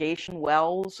irrigation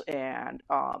wells and,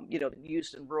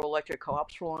 used in rural electric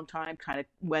co-ops for a long time, kind of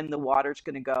when the water's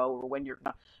going to go or when you're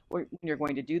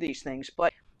going to do these things.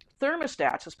 But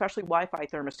thermostats, especially Wi-Fi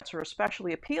thermostats, are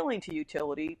especially appealing to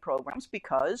utility programs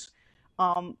because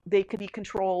they can be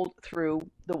controlled through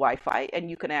the Wi-Fi, and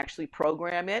you can actually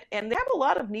program it. And they have a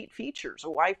lot of neat features. A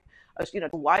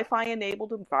Wi-Fi-enabled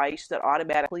device that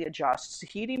automatically adjusts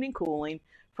heating and cooling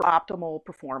for optimal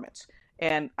performance.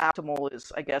 And optimal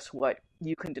is, I guess, what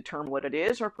you can determine what it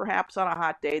is, or perhaps on a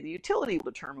hot day, the utility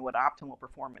will determine what optimal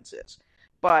performance is.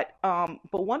 But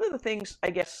one of the things I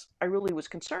guess I really was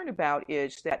concerned about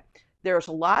is that there's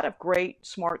a lot of great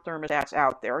smart thermostats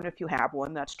out there, and if you have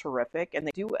one, that's terrific. And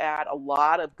they do add a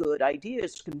lot of good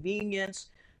ideas, convenience.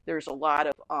 There's a lot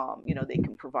of, they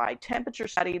can provide temperature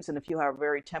settings, and if you are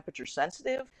very temperature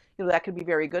sensitive, that can be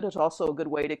very good. It's also a good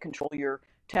way to control your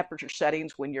temperature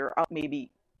settings when you're up, maybe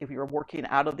if you're working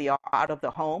out of the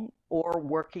home or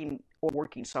working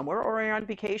somewhere or on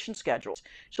vacation schedules.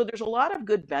 So there's a lot of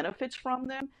good benefits from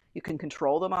them. You can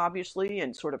control them, obviously,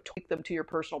 and sort of tweak them to your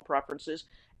personal preferences.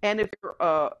 And if you're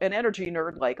an energy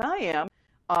nerd like I am,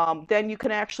 then you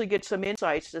can actually get some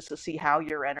insights just to see how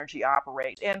your energy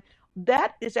operates. And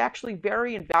that is actually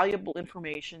very invaluable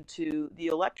information to the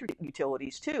electric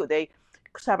utilities, too. They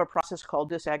have a process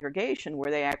called disaggregation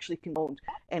where they actually can go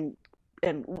and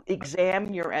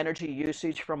examine your energy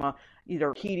usage from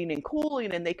either heating and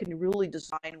cooling, and they can really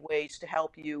design ways to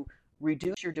help you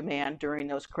reduce your demand during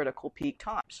those critical peak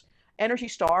times. Energy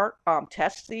Star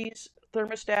tests these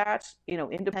thermostats,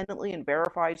 independently and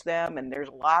verifies them, and there's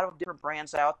a lot of different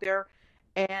brands out there.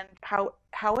 And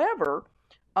however,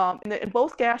 and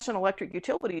both gas and electric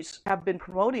utilities have been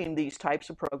promoting these types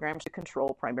of programs to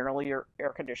control primarily your air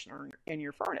conditioner in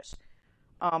your furnace.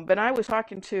 But I was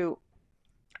talking to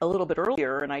a little bit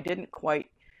earlier, and I didn't quite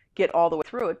get all the way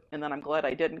through it, and then I'm glad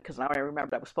I didn't, because now I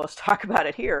remembered I was supposed to talk about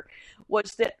it here,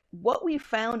 was that what we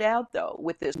found out, though,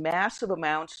 with this massive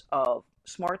amounts of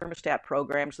smart thermostat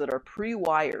programs that are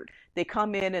pre-wired, they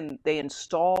come in and they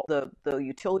install, the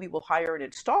utility will hire an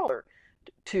installer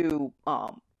to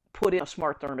put in a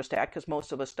smart thermostat, because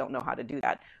most of us don't know how to do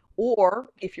that. Or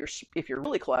if you're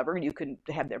really clever, you can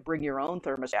have them bring your own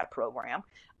thermostat program.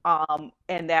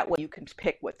 And that way you can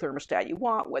pick what thermostat you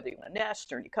want, whether you want a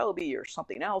Nest or an Ecobee or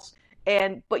something else.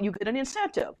 But you get an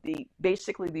incentive.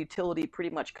 Basically the utility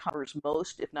pretty much covers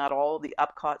most, if not all, the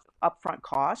upfront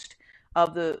cost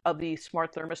of the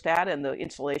smart thermostat, and the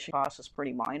installation cost is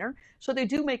pretty minor. So they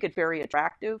do make it very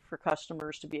attractive for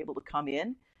customers to be able to come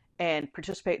in and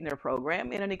participate in their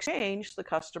program. And in exchange, the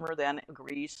customer then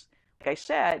agrees, like I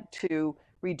said, to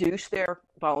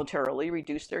voluntarily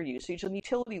reduce their usage, and the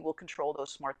utility will control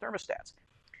those smart thermostats.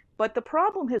 But the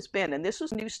problem has been, and this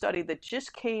is a new study that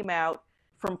just came out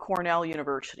from Cornell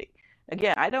University.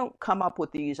 Again, I don't come up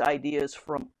with these ideas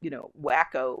from,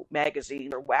 wacko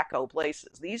magazine or wacko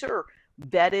places. These are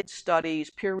vetted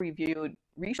studies, peer-reviewed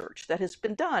research that has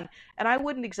been done, and I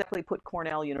wouldn't exactly put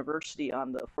Cornell University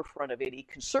on the forefront of any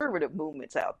conservative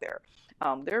movements out there.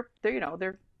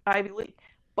 They're Ivy League.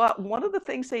 But one of the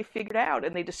things they figured out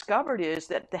and they discovered is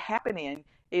that the happening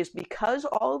is because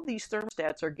all of these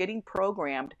thermostats are getting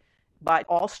programmed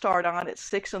all start on at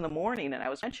 6 in the morning, and I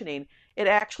was mentioning, it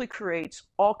actually creates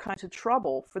all kinds of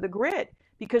trouble for the grid,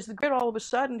 because the grid all of a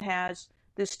sudden has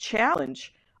this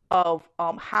challenge of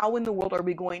how in the world are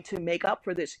we going to make up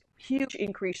for this huge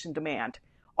increase in demand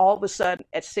all of a sudden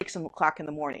at 6 o'clock in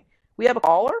the morning. We have a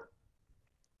caller?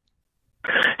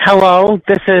 Hello,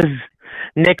 this is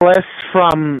Nicholas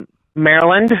from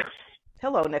Maryland.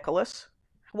 Hello, Nicholas.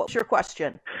 What's your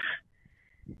question?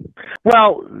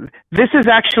 Well, this is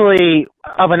actually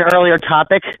of an earlier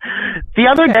topic. The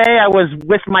other day I was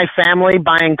with my family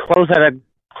buying clothes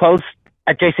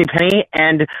at JCPenney,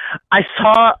 and I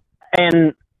saw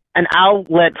an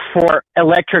outlet for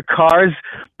electric cars,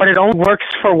 but it only works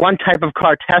for one type of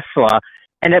car, Tesla.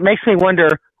 And it makes me wonder,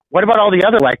 what about all the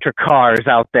other electric cars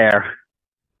out there?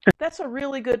 That's a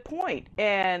really good point,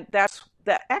 and that's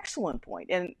the excellent point.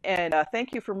 And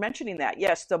thank you for mentioning that.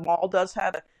 Yes, the mall does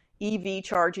have EV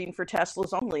charging for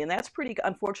Teslas only, and that's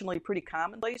unfortunately pretty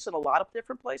commonplace in a lot of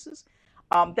different places.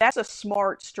 That's a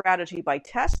smart strategy by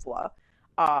Tesla,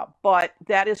 but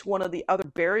that is one of the other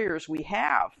barriers we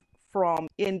have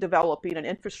in developing an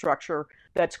infrastructure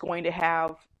that's going to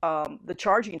have the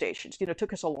charging stations. It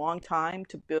took us a long time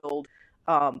to build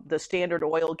the standard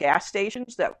oil gas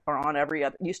stations that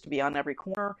are used to be on every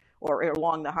corner or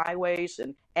along the highways,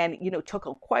 and took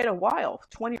quite a while,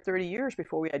 20 or 30 years,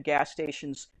 before we had gas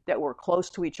stations that were close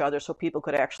to each other so people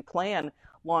could actually plan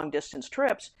long distance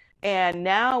trips. And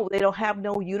now they don't have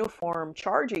no uniform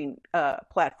charging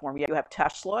platform yet. You have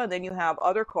Tesla, and then you have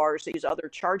other cars that use other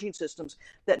charging systems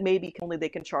that maybe only they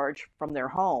can charge from their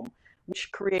home,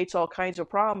 which creates all kinds of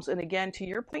problems. And again, to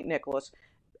your point, Nicholas,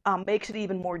 makes it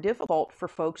even more difficult for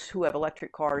folks who have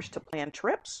electric cars to plan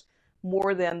trips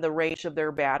more than the range of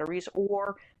their batteries,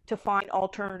 or to find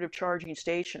alternative charging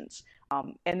stations.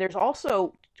 And there's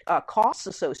also costs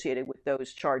associated with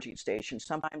those charging stations.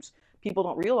 Sometimes people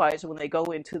don't realize that when they go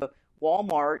into the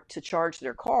Walmart to charge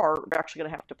their car, they're actually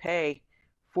going to have to pay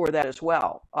for that as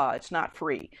well. It's not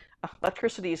free.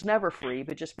 Electricity is never free,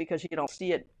 but just because you don't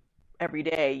see it every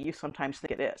day, you sometimes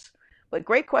think it is. But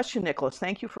great question, Nicholas.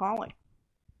 Thank you for calling.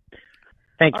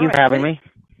 Thank you for having me.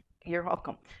 You're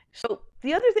welcome. So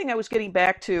the other thing I was getting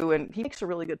back to, and he makes a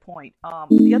really good point,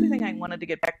 the other thing I wanted to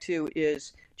get back to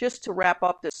is, just to wrap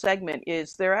up this segment,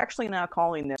 is they're actually now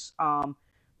calling this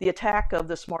the attack of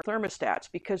the smart thermostats,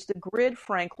 because the grid,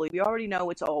 frankly, we already know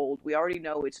it's old. We already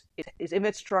know its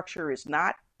image structure is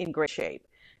not in great shape.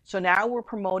 So now we're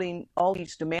promoting all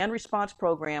these demand response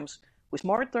programs with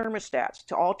smart thermostats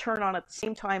to all turn on at the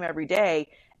same time every day,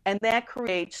 and that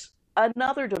creates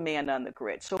another demand on the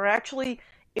grid. So we're actually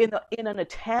in an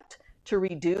attempt to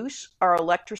reduce our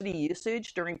electricity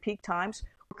usage during peak times,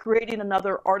 we're creating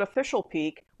another artificial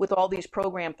peak with all these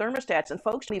programmed thermostats, and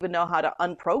folks don't even know how to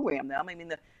unprogram them. I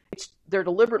mean, they're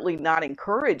deliberately not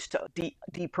encouraged to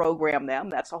deprogram them.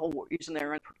 That's the whole reason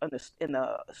they're in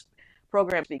the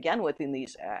programs to begin with, in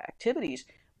these activities.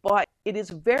 But it is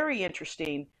very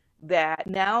interesting that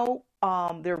now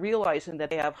they're realizing that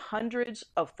they have hundreds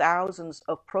of thousands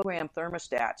of programmed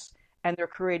thermostats, and they're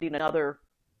creating another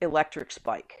electric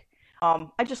spike.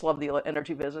 I just love the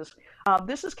energy business.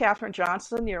 This is Katherine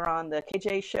Johnson. You're on the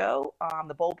KJ Show on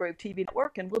the Bold Brave TV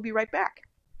network, and we'll be right back.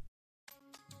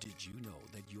 Did you know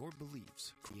that your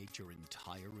beliefs create your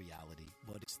entire reality?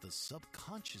 But it's the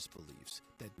subconscious beliefs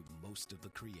that do most of the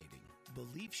creating.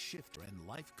 Belief shifter and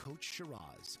life coach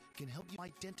Shiraz can help you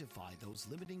identify those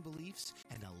limiting beliefs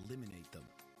and eliminate them,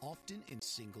 often in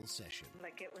single session.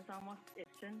 Like, it was almost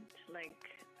instant, like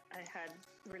I had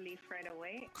relief right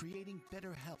away. Creating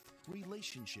better health,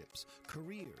 relationships,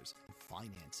 careers, and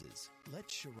finances. Let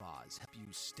Shiraz help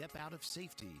you step out of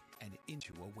safety and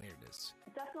into awareness.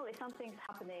 Definitely something's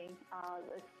happening.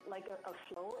 It's like a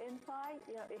flow inside.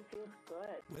 It feels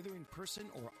good. Whether in person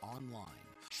or online,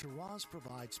 Shiraz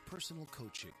provides personal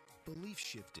coaching, belief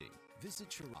shifting.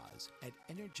 Visit Shiraz at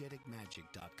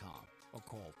energeticmagic.com or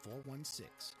call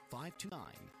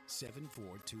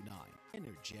 416-529-7429.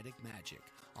 Energetic Magic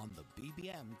on the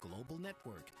BBM Global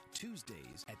Network,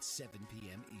 Tuesdays at 7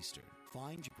 p.m. Eastern.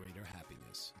 Find your greater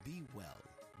happiness. Be well.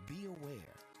 Be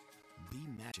aware. Be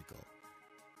magical.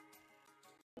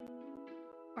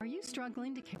 Are you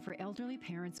struggling to care for elderly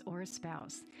parents or a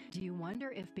spouse? Do you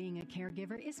wonder if being a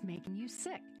caregiver is making you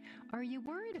sick? Are you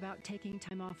worried about taking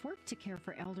time off work to care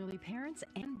for elderly parents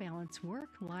and balance work,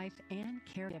 life, and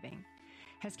caregiving?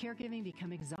 Has caregiving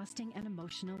become exhausting and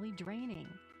emotionally draining?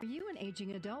 Are you an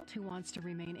aging adult who wants to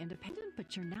remain independent,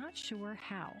 but you're not sure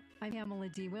how? I'm Pamela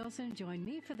D. Wilson. Join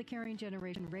me for the Caring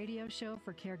Generation radio show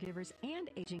for caregivers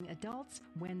and aging adults,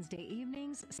 Wednesday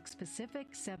evenings, 6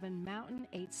 Pacific, 7 Mountain,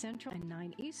 8 Central, and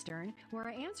 9 Eastern, where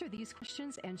I answer these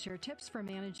questions and share tips for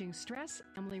managing stress,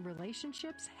 family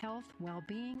relationships, health,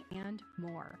 well-being, and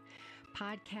more.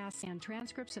 Podcasts and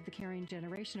transcripts of the Caring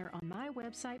Generation are on my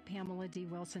website,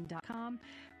 PamelaDWilson.com,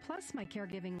 plus my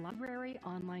caregiving library,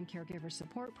 online caregiver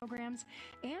support programs,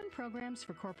 and programs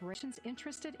for corporations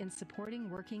interested in supporting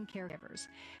working caregivers.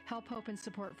 Help, hope, and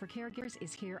support for caregivers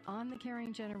is here on the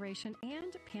Caring Generation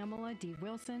and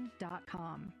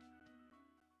PamelaDWilson.com.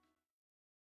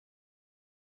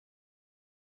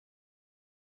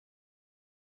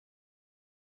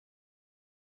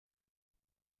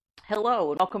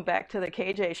 Hello, and welcome back to the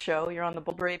KJ Show. You're on the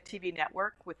Bold Brave TV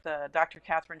network with Dr.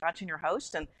 Katherine Johnson, your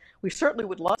host, and we certainly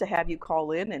would love to have you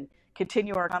call in and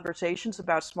continue our conversations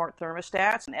about smart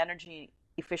thermostats and energy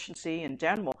efficiency in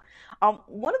general.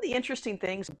 One of the interesting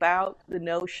things about the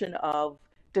notion of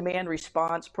demand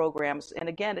response programs, and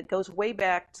again, it goes way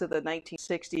back to the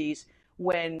 1960s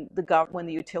when the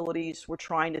utilities were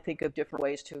trying to think of different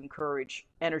ways to encourage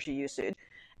energy usage.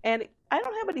 And I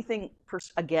don't have anything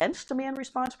against demand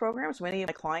response programs. Many of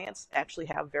my clients actually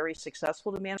have very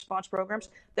successful demand response programs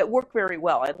that work very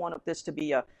well. I don't want this to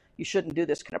be you shouldn't do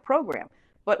this kind of program.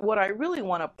 But what I really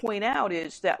want to point out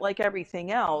is that, like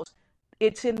everything else,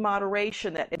 it's in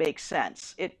moderation that it makes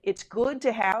sense. It's good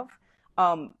to have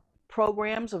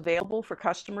programs available for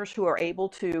customers who are able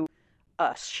to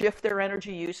shift their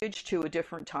energy usage to a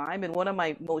different time. And one of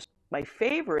my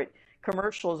favorite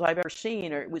commercials I've ever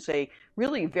seen, or it was a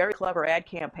really very clever ad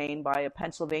campaign by a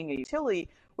Pennsylvania utility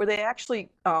where they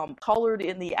actually colored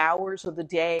in the hours of the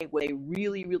day where they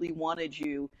really, really wanted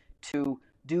you to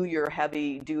do your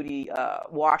heavy duty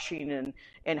washing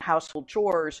and household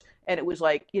chores. And it was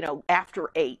like, after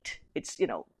 8, it's,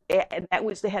 and that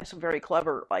was, they had some very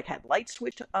clever, had light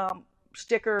switch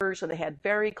stickers, and they had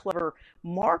very clever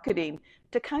marketing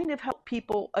to kind of help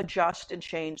people adjust and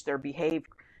change their behavior.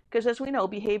 Because as we know,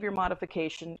 behavior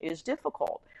modification is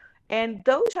difficult. And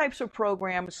those types of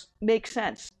programs make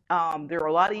sense. They're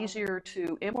a lot easier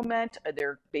to implement.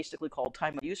 They're basically called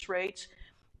time of use rates.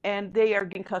 And they are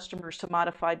getting customers to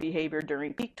modify behavior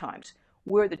during peak times.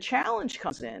 Where the challenge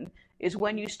comes in is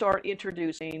when you start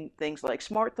introducing things like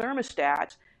smart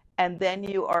thermostats, and then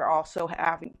you are also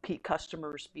having peak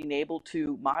customers being able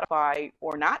to modify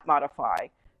or not modify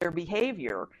their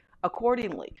behavior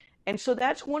accordingly. And so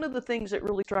that's one of the things that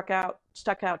really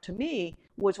stuck out to me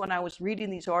was when I was reading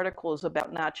these articles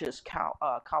about not just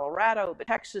Colorado, but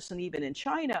Texas and even in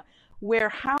China, where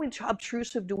how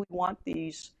obtrusive do we want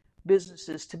these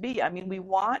businesses to be? I mean,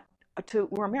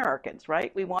 we're Americans,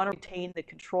 right? We want to retain the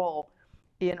control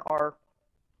of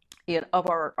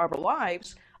our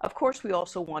lives. Of course, we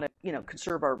also want to,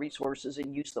 conserve our resources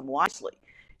and use them wisely.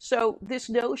 So this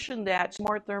notion that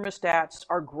smart thermostats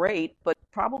are great, but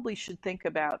probably should think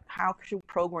about how to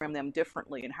program them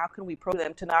differently and how can we program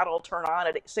them to not all turn on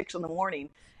at 6 in the morning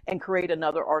and create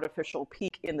another artificial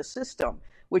peak in the system,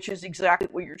 which is exactly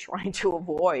what you're trying to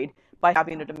avoid by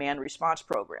having a demand response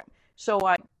program. So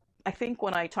I think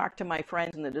when I talk to my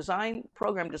friends in the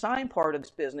program design part of this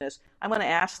business, I'm going to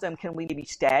ask them, can we maybe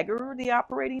stagger the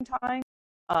operating time?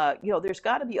 There's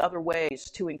got to be other ways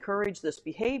to encourage this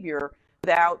behavior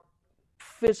without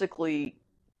physically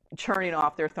turning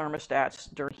off their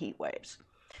thermostats during heat waves.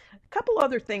 A couple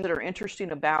other things that are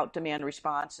interesting about demand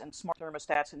response and smart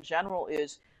thermostats in general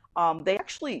is they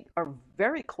actually are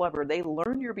very clever. They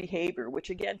learn your behavior, which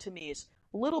again to me is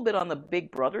a little bit on the big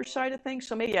brother side of things.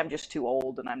 So maybe I'm just too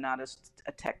old and I'm not as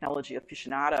a technology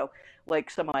aficionado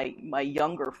like some of my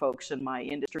younger folks in my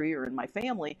industry or in my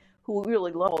family who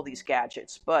really love all these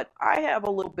gadgets. But I have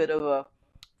a little bit of a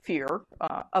fear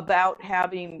about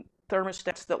having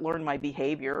thermostats that learn my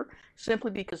behavior,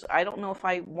 simply because I don't know if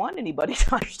I want anybody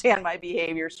to understand my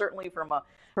behavior, certainly from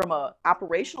a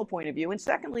operational point of view. And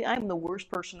secondly, I'm the worst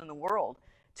person in the world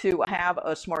to have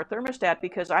a smart thermostat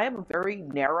because I have a very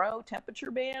narrow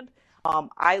temperature band.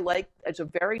 It's a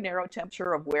very narrow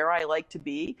temperature of where I like to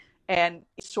be. And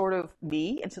it's sort of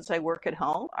me. And since I work at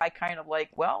home, I kind of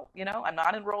I'm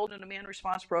not enrolled in a demand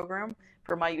response program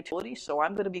for my utilities, so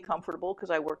I'm going to be comfortable because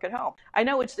I work at home. I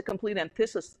know it's the complete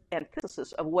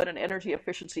antithesis of what an energy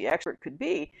efficiency expert could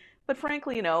be. But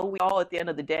frankly, we all at the end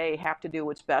of the day have to do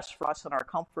what's best for us and our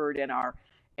comfort and our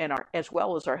as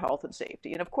well as our health and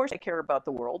safety. And of course, I care about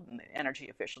the world and energy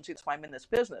efficiency. That's why I'm in this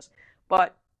business.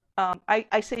 But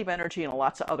I save energy in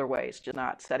lots of other ways, just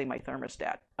not setting my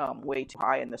thermostat way too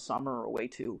high in the summer or way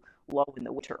too low in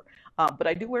the winter. But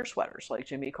I do wear sweaters, like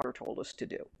Jimmy Carter told us to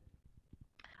do.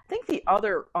 I think the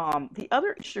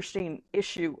other interesting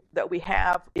issue that we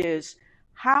have is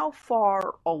how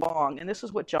far along, and this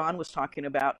is what John was talking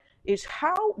about, is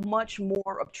how much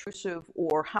more obtrusive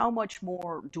or how much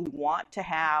more do we want to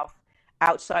have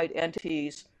outside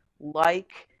entities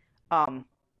like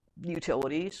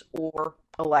utilities or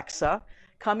Alexa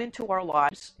come into our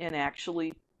lives and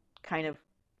actually kind of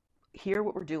hear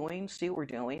what we're doing, see what we're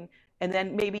doing, and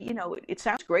then maybe, it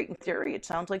sounds great in theory. It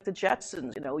sounds like the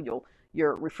Jetsons,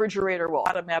 your refrigerator will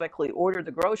automatically order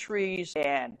the groceries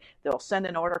and they'll send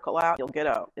an article out. You'll get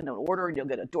an order and you'll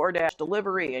get a DoorDash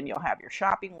delivery and you'll have your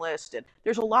shopping list. And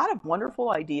there's a lot of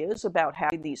wonderful ideas about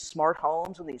having these smart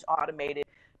homes and these automated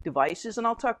devices. And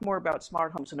I'll talk more about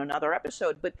smart homes in another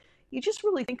episode. But you just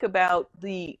really think about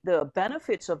the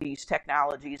benefits of these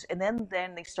technologies, and then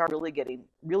they start really getting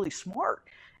really smart.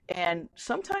 And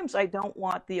sometimes I don't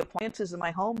want the appliances in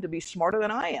my home to be smarter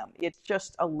than I am. It's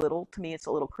just to me, it's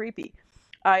a little creepy.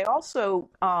 I also,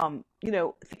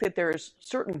 think that there's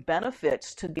certain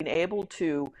benefits to being able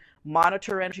to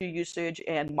monitor energy usage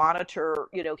and monitor,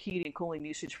 heating and cooling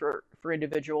usage for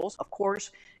individuals. Of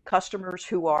course, customers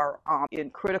who are in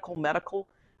critical medical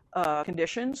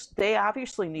conditions, they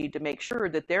obviously need to make sure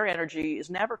that their energy is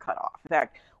never cut off. In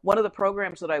fact, one of the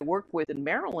programs that I work with in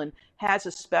Maryland has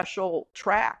a special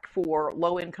track for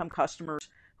low-income customers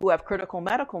who have critical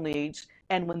medical needs,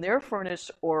 and when their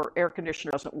furnace or air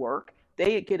conditioner doesn't work,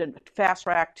 they get a fast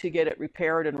track to get it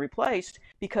repaired and replaced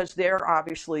because they're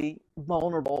obviously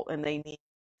vulnerable and they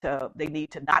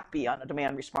need to not be on a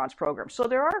demand response program. So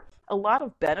there are a lot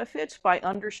of benefits by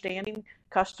understanding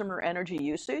customer energy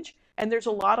usage, and there's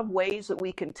a lot of ways that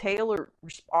we can tailor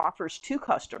offers to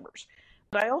customers.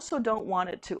 But I also don't want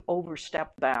it to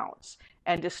overstep bounds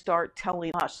and to start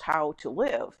telling us how to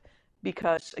live,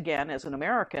 because again, as an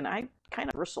American, I kind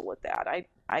of bristle with that.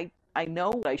 I know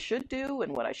what I should do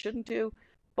and what I shouldn't do,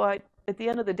 but at the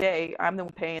end of the day, I'm the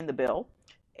one paying the bill.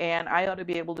 And I ought to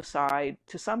be able to decide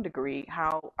to some degree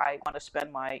how I want to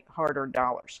spend my hard-earned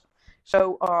dollars.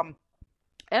 So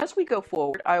as we go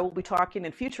forward, I will be talking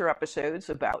in future episodes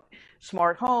about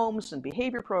smart homes and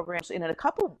behavior programs. And in a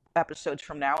couple of episodes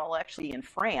from now, I'll actually be in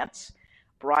France,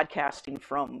 broadcasting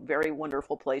from very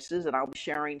wonderful places. And I'll be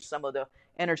sharing some of the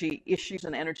energy issues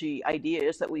and energy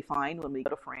ideas that we find when we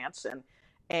go to France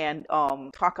and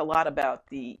talk a lot about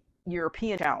the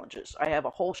European challenges. I have a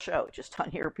whole show just on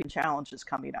European challenges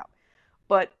coming up.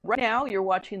 But right now, you're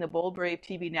watching the Bold Brave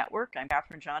TV network. I'm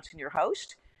Katherine Johnson, your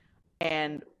host.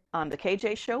 And on the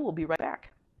KJ Show, we'll be right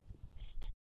back.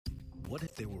 What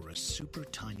if there were a super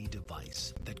tiny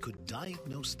device that could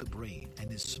diagnose the brain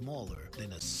and is smaller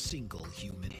than a single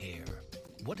human hair?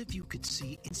 What if you could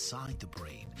see inside the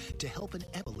brain to help an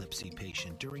epilepsy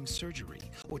patient during surgery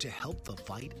or to help the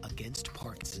fight against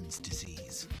Parkinson's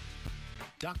disease?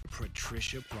 Dr.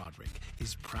 Patricia Broderick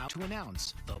is proud to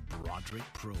announce the Broderick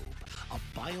Probe, a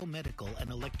biomedical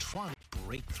and electronic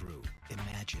breakthrough.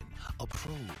 Imagine a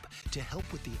probe to help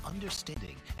with the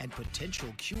understanding and potential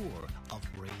cure of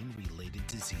brain-related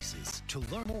diseases. To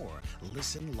learn more,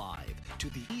 listen live to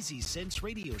the Easy Sense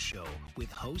Radio Show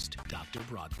with host Dr.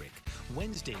 Broderick.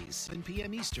 Wednesdays, 7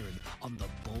 p.m. Eastern on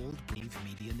the Bold Brave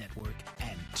Media Network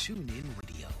and TuneIn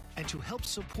Radio. And to help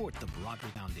support the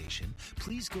Broderick Foundation,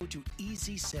 please go to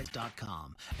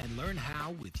EasySense.com and learn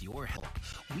how, with your help,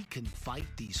 we can fight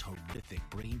these horrific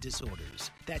brain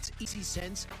disorders. That's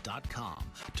EasySense.com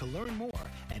to learn more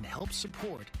and help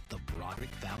support the Broderick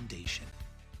Foundation.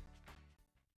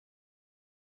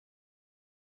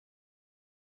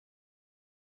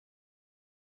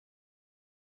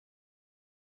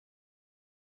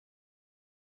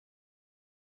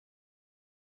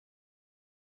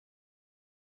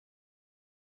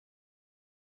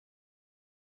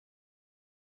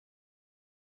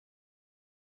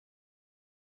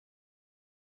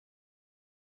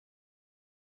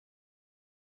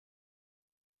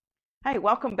 Hi,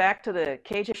 welcome back to the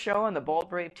KJ Show on the Bold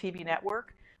Brave TV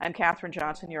network. I'm Katherine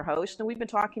Johnson, your host, and we've been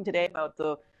talking today about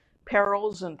the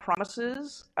perils and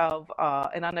promises of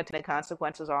and unintended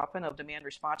consequences often of demand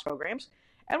response programs.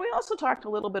 And we also talked a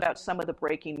little bit about some of the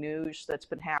breaking news that's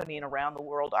been happening around the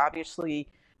world. Obviously,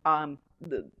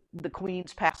 the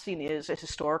Queen's passing is a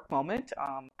historic moment.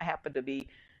 I happen to be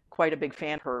quite a big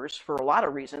fan of hers for a lot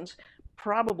of reasons.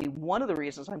 Probably one of the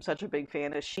reasons I'm such a big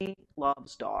fan is she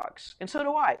loves dogs. And so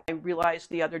do I. I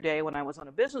realized the other day when I was on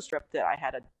a business trip that I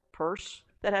had a purse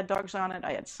that had dogs on it.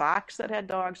 I had socks that had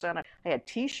dogs on it. I had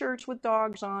t-shirts with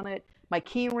dogs on it. My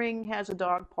key ring has a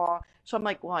dog paw. So I'm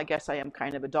like, well, I guess I am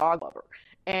kind of a dog lover.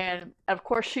 And of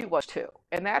course she was too.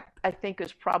 And that, I think,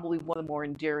 is probably one of the more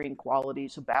endearing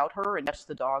qualities about her. And yes,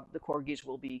 the corgis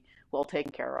will be well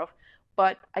taken care of.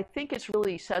 But I think it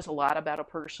really says a lot about a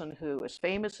person who, as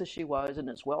famous as she was and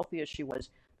as wealthy as she was,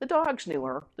 the dogs knew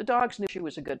her. The dogs knew she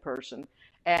was a good person.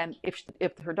 And if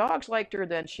her dogs liked her,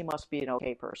 then she must be an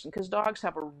okay person, because dogs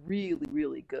have a really,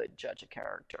 really good judge of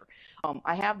character.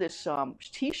 I have this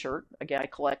T-shirt. Again, I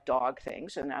collect dog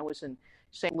things, and I was in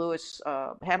St. Louis,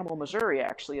 Hannibal, Missouri,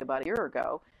 actually, about a year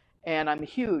ago. And I'm a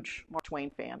huge Mark Twain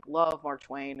fan. Love Mark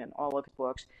Twain and all of his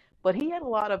books. But he had a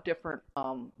lot of different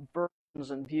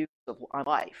versions and views of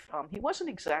life. He wasn't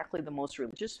exactly the most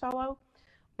religious fellow,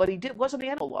 but he was an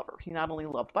animal lover. He not only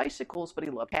loved bicycles, but he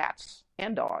loved cats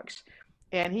and dogs.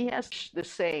 And he has this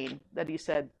saying that he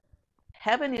said,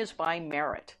 heaven is by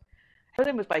merit.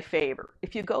 Heaven is by favor.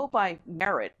 If you go by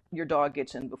merit, your dog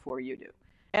gets in before you do.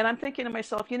 And I'm thinking to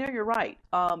myself, you're right.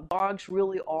 Dogs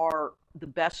really are the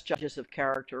best judges of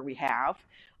character we have.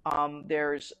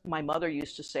 My mother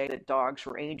used to say that dogs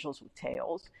were angels with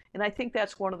tails. And I think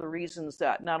that's one of the reasons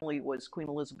that not only was Queen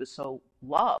Elizabeth so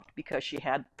loved, because she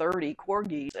had 30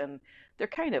 corgis, and they're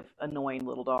kind of annoying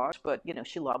little dogs, but,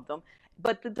 she loved them.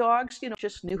 But the dogs,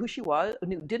 just knew who she was,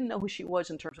 didn't know who she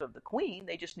was in terms of the Queen.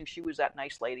 They just knew she was that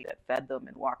nice lady that fed them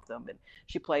and walked them, and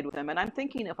she played with them. And I'm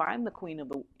thinking, if I'm the Queen of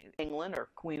England or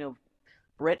Queen of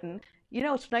Britain,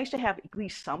 it's nice to have at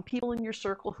least some people in your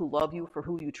circle who love you for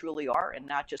who you truly are, and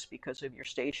not just because of your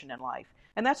station in life.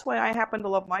 And that's why I happen to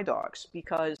love my dogs,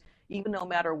 because even no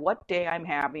matter what day I'm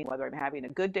having, whether I'm having a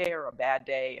good day or a bad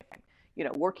day, if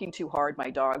I'm working too hard, my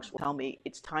dogs will tell me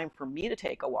it's time for me to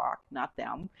take a walk, not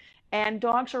them. And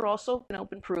dogs are also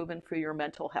been proven for your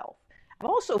mental health. I've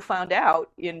also found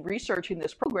out in researching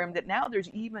this program that now there's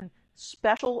even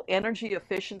special energy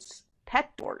efficient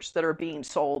pet doors that are being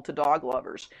sold to dog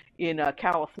lovers in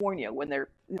California. When they're,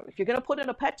 if you're going to put in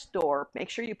a pet door, make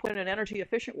sure you put in an energy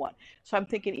efficient one. So I'm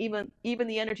thinking even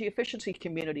the energy efficiency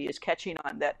community is catching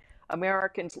on that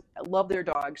Americans love their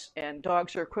dogs, and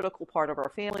dogs are a critical part of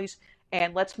our families.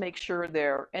 And let's make sure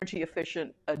they're energy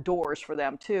efficient doors for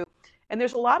them too. And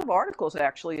there's a lot of articles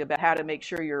actually about how to make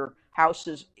sure your house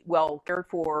is well cared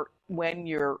for when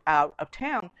you're out of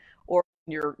town, or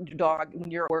when you're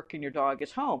at work and your dog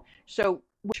is home. So,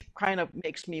 which kind of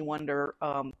makes me wonder,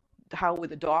 how were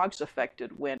the dogs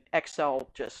affected when XL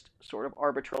just sort of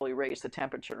arbitrarily raised the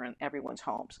temperature in everyone's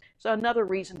homes? So another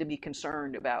reason to be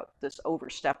concerned about this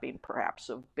overstepping, perhaps,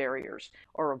 of barriers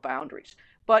or of boundaries.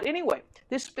 But anyway,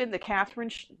 this has been the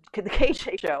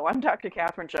KJ Show. I'm Dr.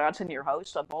 Katherine Johnson, your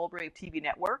host on Bold Brave TV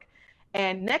Network.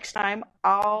 And next time,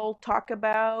 I'll talk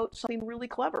about something really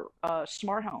clever,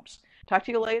 smart homes. Talk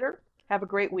to you later. Have a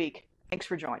great week. Thanks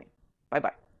for joining.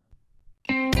 Bye-bye.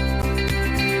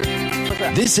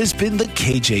 This has been the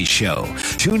KJ Show.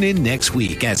 Tune in next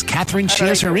week as Katherine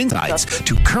shares her insights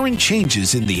to current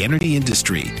changes in the energy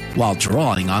industry while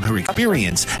drawing on her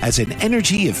experience as an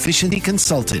energy efficiency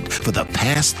consultant for the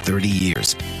past 30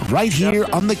 years. Right here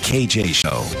on the KJ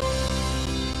Show.